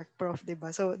from Mark Prof, 'di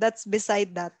ba? So that's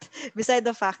beside that. Beside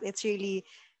the fact it's really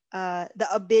the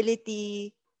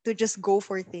ability to just go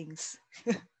for things.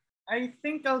 I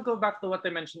think I'll go back to what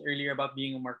I mentioned earlier about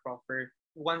being a Mark Proffer.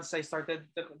 Once I started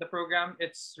the program,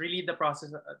 it's really the process,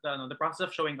 the process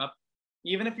of showing up.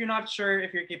 Even if you're not sure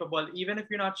if you're capable, even if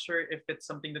you're not sure if it's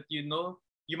something that you know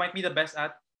you might be the best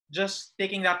at, just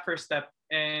taking that first step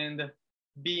and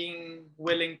being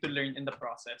willing to learn in the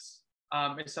process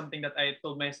is something that I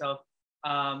told myself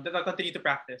that I'll continue to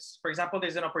practice. For example,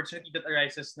 there's an opportunity that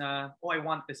arises na, oh, I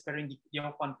want this, pero hindi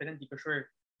ako confident, hindi ko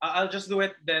sure. I'll just do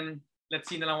it, then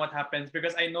let's see na lang what happens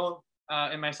because I know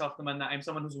in myself naman na I'm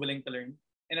someone who's willing to learn.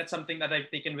 And it's something that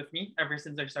I've taken with me ever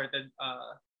since I started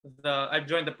I've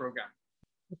joined the program.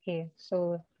 Okay,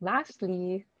 so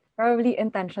lastly, probably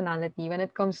intentionality when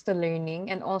it comes to learning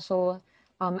and also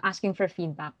asking for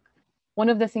feedback. One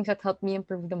of the things that helped me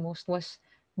improve the most was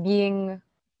being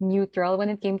neutral when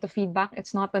it came to feedback.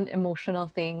 It's not an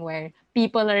emotional thing where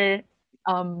people are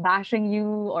bashing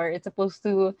you or it's supposed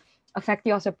to affect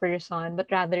you as a person,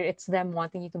 but rather it's them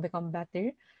wanting you to become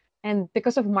better. And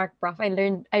because of Mark Prof, I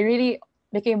really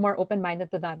became more open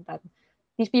minded to that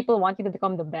these people want you to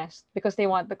become the best because they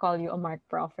want to call you a Mark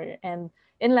Proffer. And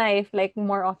in life, like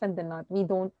more often than not, we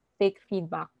don't take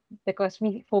feedback because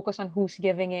we focus on who's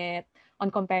giving it,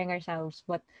 on comparing ourselves.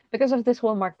 But because of this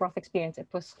whole Mark Prof experience, it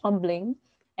was humbling.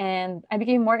 And I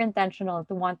became more intentional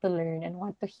to want to learn and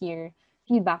want to hear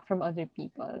feedback from other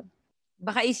people.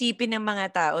 Baka isipin ng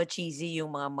mga tao, cheesy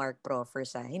yung mga Mark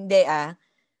Proffers Hindi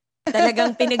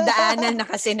Talagang pinagdaanan na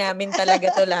kasi namin talaga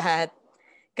to lahat.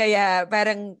 Kaya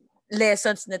parang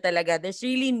lessons na talaga. There's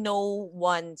really no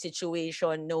one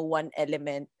situation, no one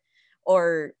element,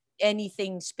 or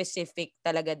anything specific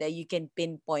talaga that you can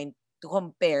pinpoint to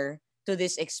compare to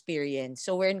this experience.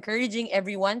 So we're encouraging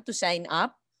everyone to sign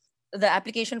up. The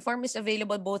application form is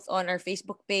available both on our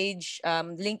Facebook page,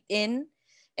 LinkedIn,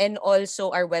 and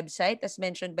also our website, as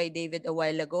mentioned by David a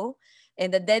while ago.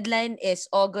 And the deadline is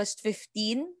August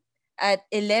 15 at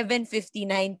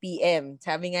 11:59 p.m.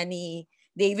 Sabi nga ni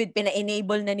David,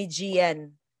 pina-enable na ni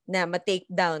Gian na ma-take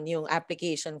down yung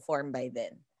application form by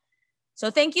then.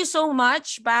 So thank you so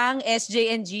much, Pang,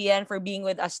 SJ, and Gian for being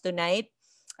with us tonight.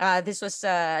 This was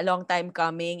a long time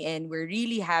coming and we're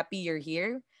really happy you're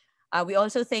here. We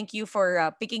also thank you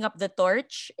for picking up the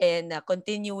torch and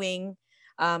continuing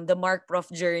the Mark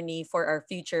Prof journey for our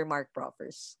future Mark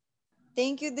Profers.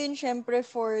 Thank you din syempre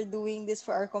for doing this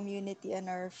for our community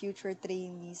and our future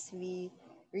trainees.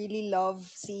 really love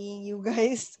seeing you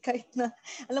guys. Kahit na,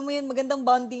 alam mo yun, magandang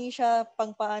bonding siya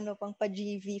pang paano, pang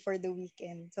pa-GV for the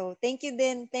weekend. So, thank you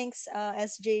din. Thanks,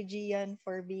 SJ Gian,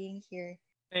 for being here.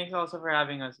 Thanks also for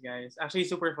having us, guys. Actually,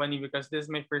 super funny because this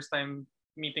is my first time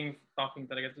talking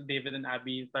talaga to David and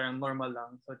Abby. Parang normal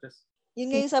lang. So just...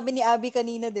 Yun nga yung sabi ni Abby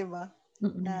kanina, di ba?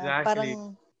 Mm-mm. Na Exactly. parang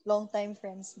long-time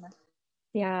friends na.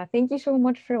 Yeah, thank you so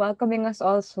much for welcoming us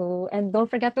also. And don't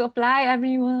forget to apply,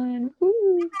 everyone.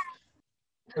 Woo!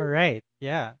 All right.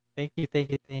 Yeah. Thank you.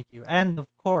 Thank you. Thank you. And of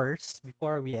course,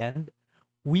 before we end,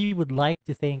 we would like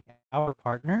to thank our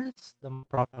partners, the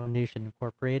Pro Foundation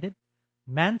Incorporated,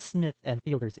 Mansmith and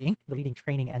Fielders Inc., the leading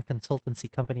training and consultancy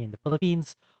company in the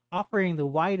Philippines, offering the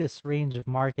widest range of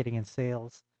marketing and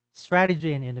sales,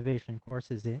 strategy and innovation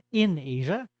courses in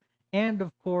Asia, and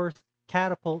of course,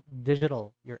 Catapult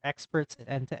Digital, your experts in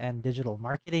end-to-end digital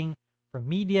marketing from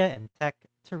media and tech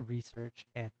to research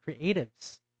and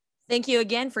creatives. Thank you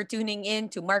again for tuning in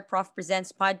to Mark Prof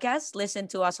Presents podcast. Listen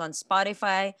to us on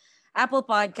Spotify, Apple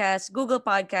Podcasts, Google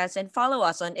Podcasts, and follow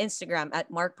us on Instagram at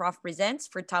Mark Prof Presents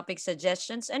for topic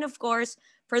suggestions and, of course,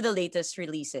 for the latest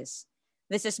releases.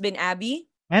 This has been Abby.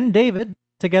 And David,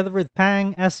 together with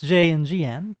Pang, SJ, and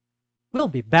GN. We'll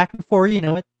be back before you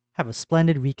know it. Have a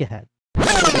splendid week ahead.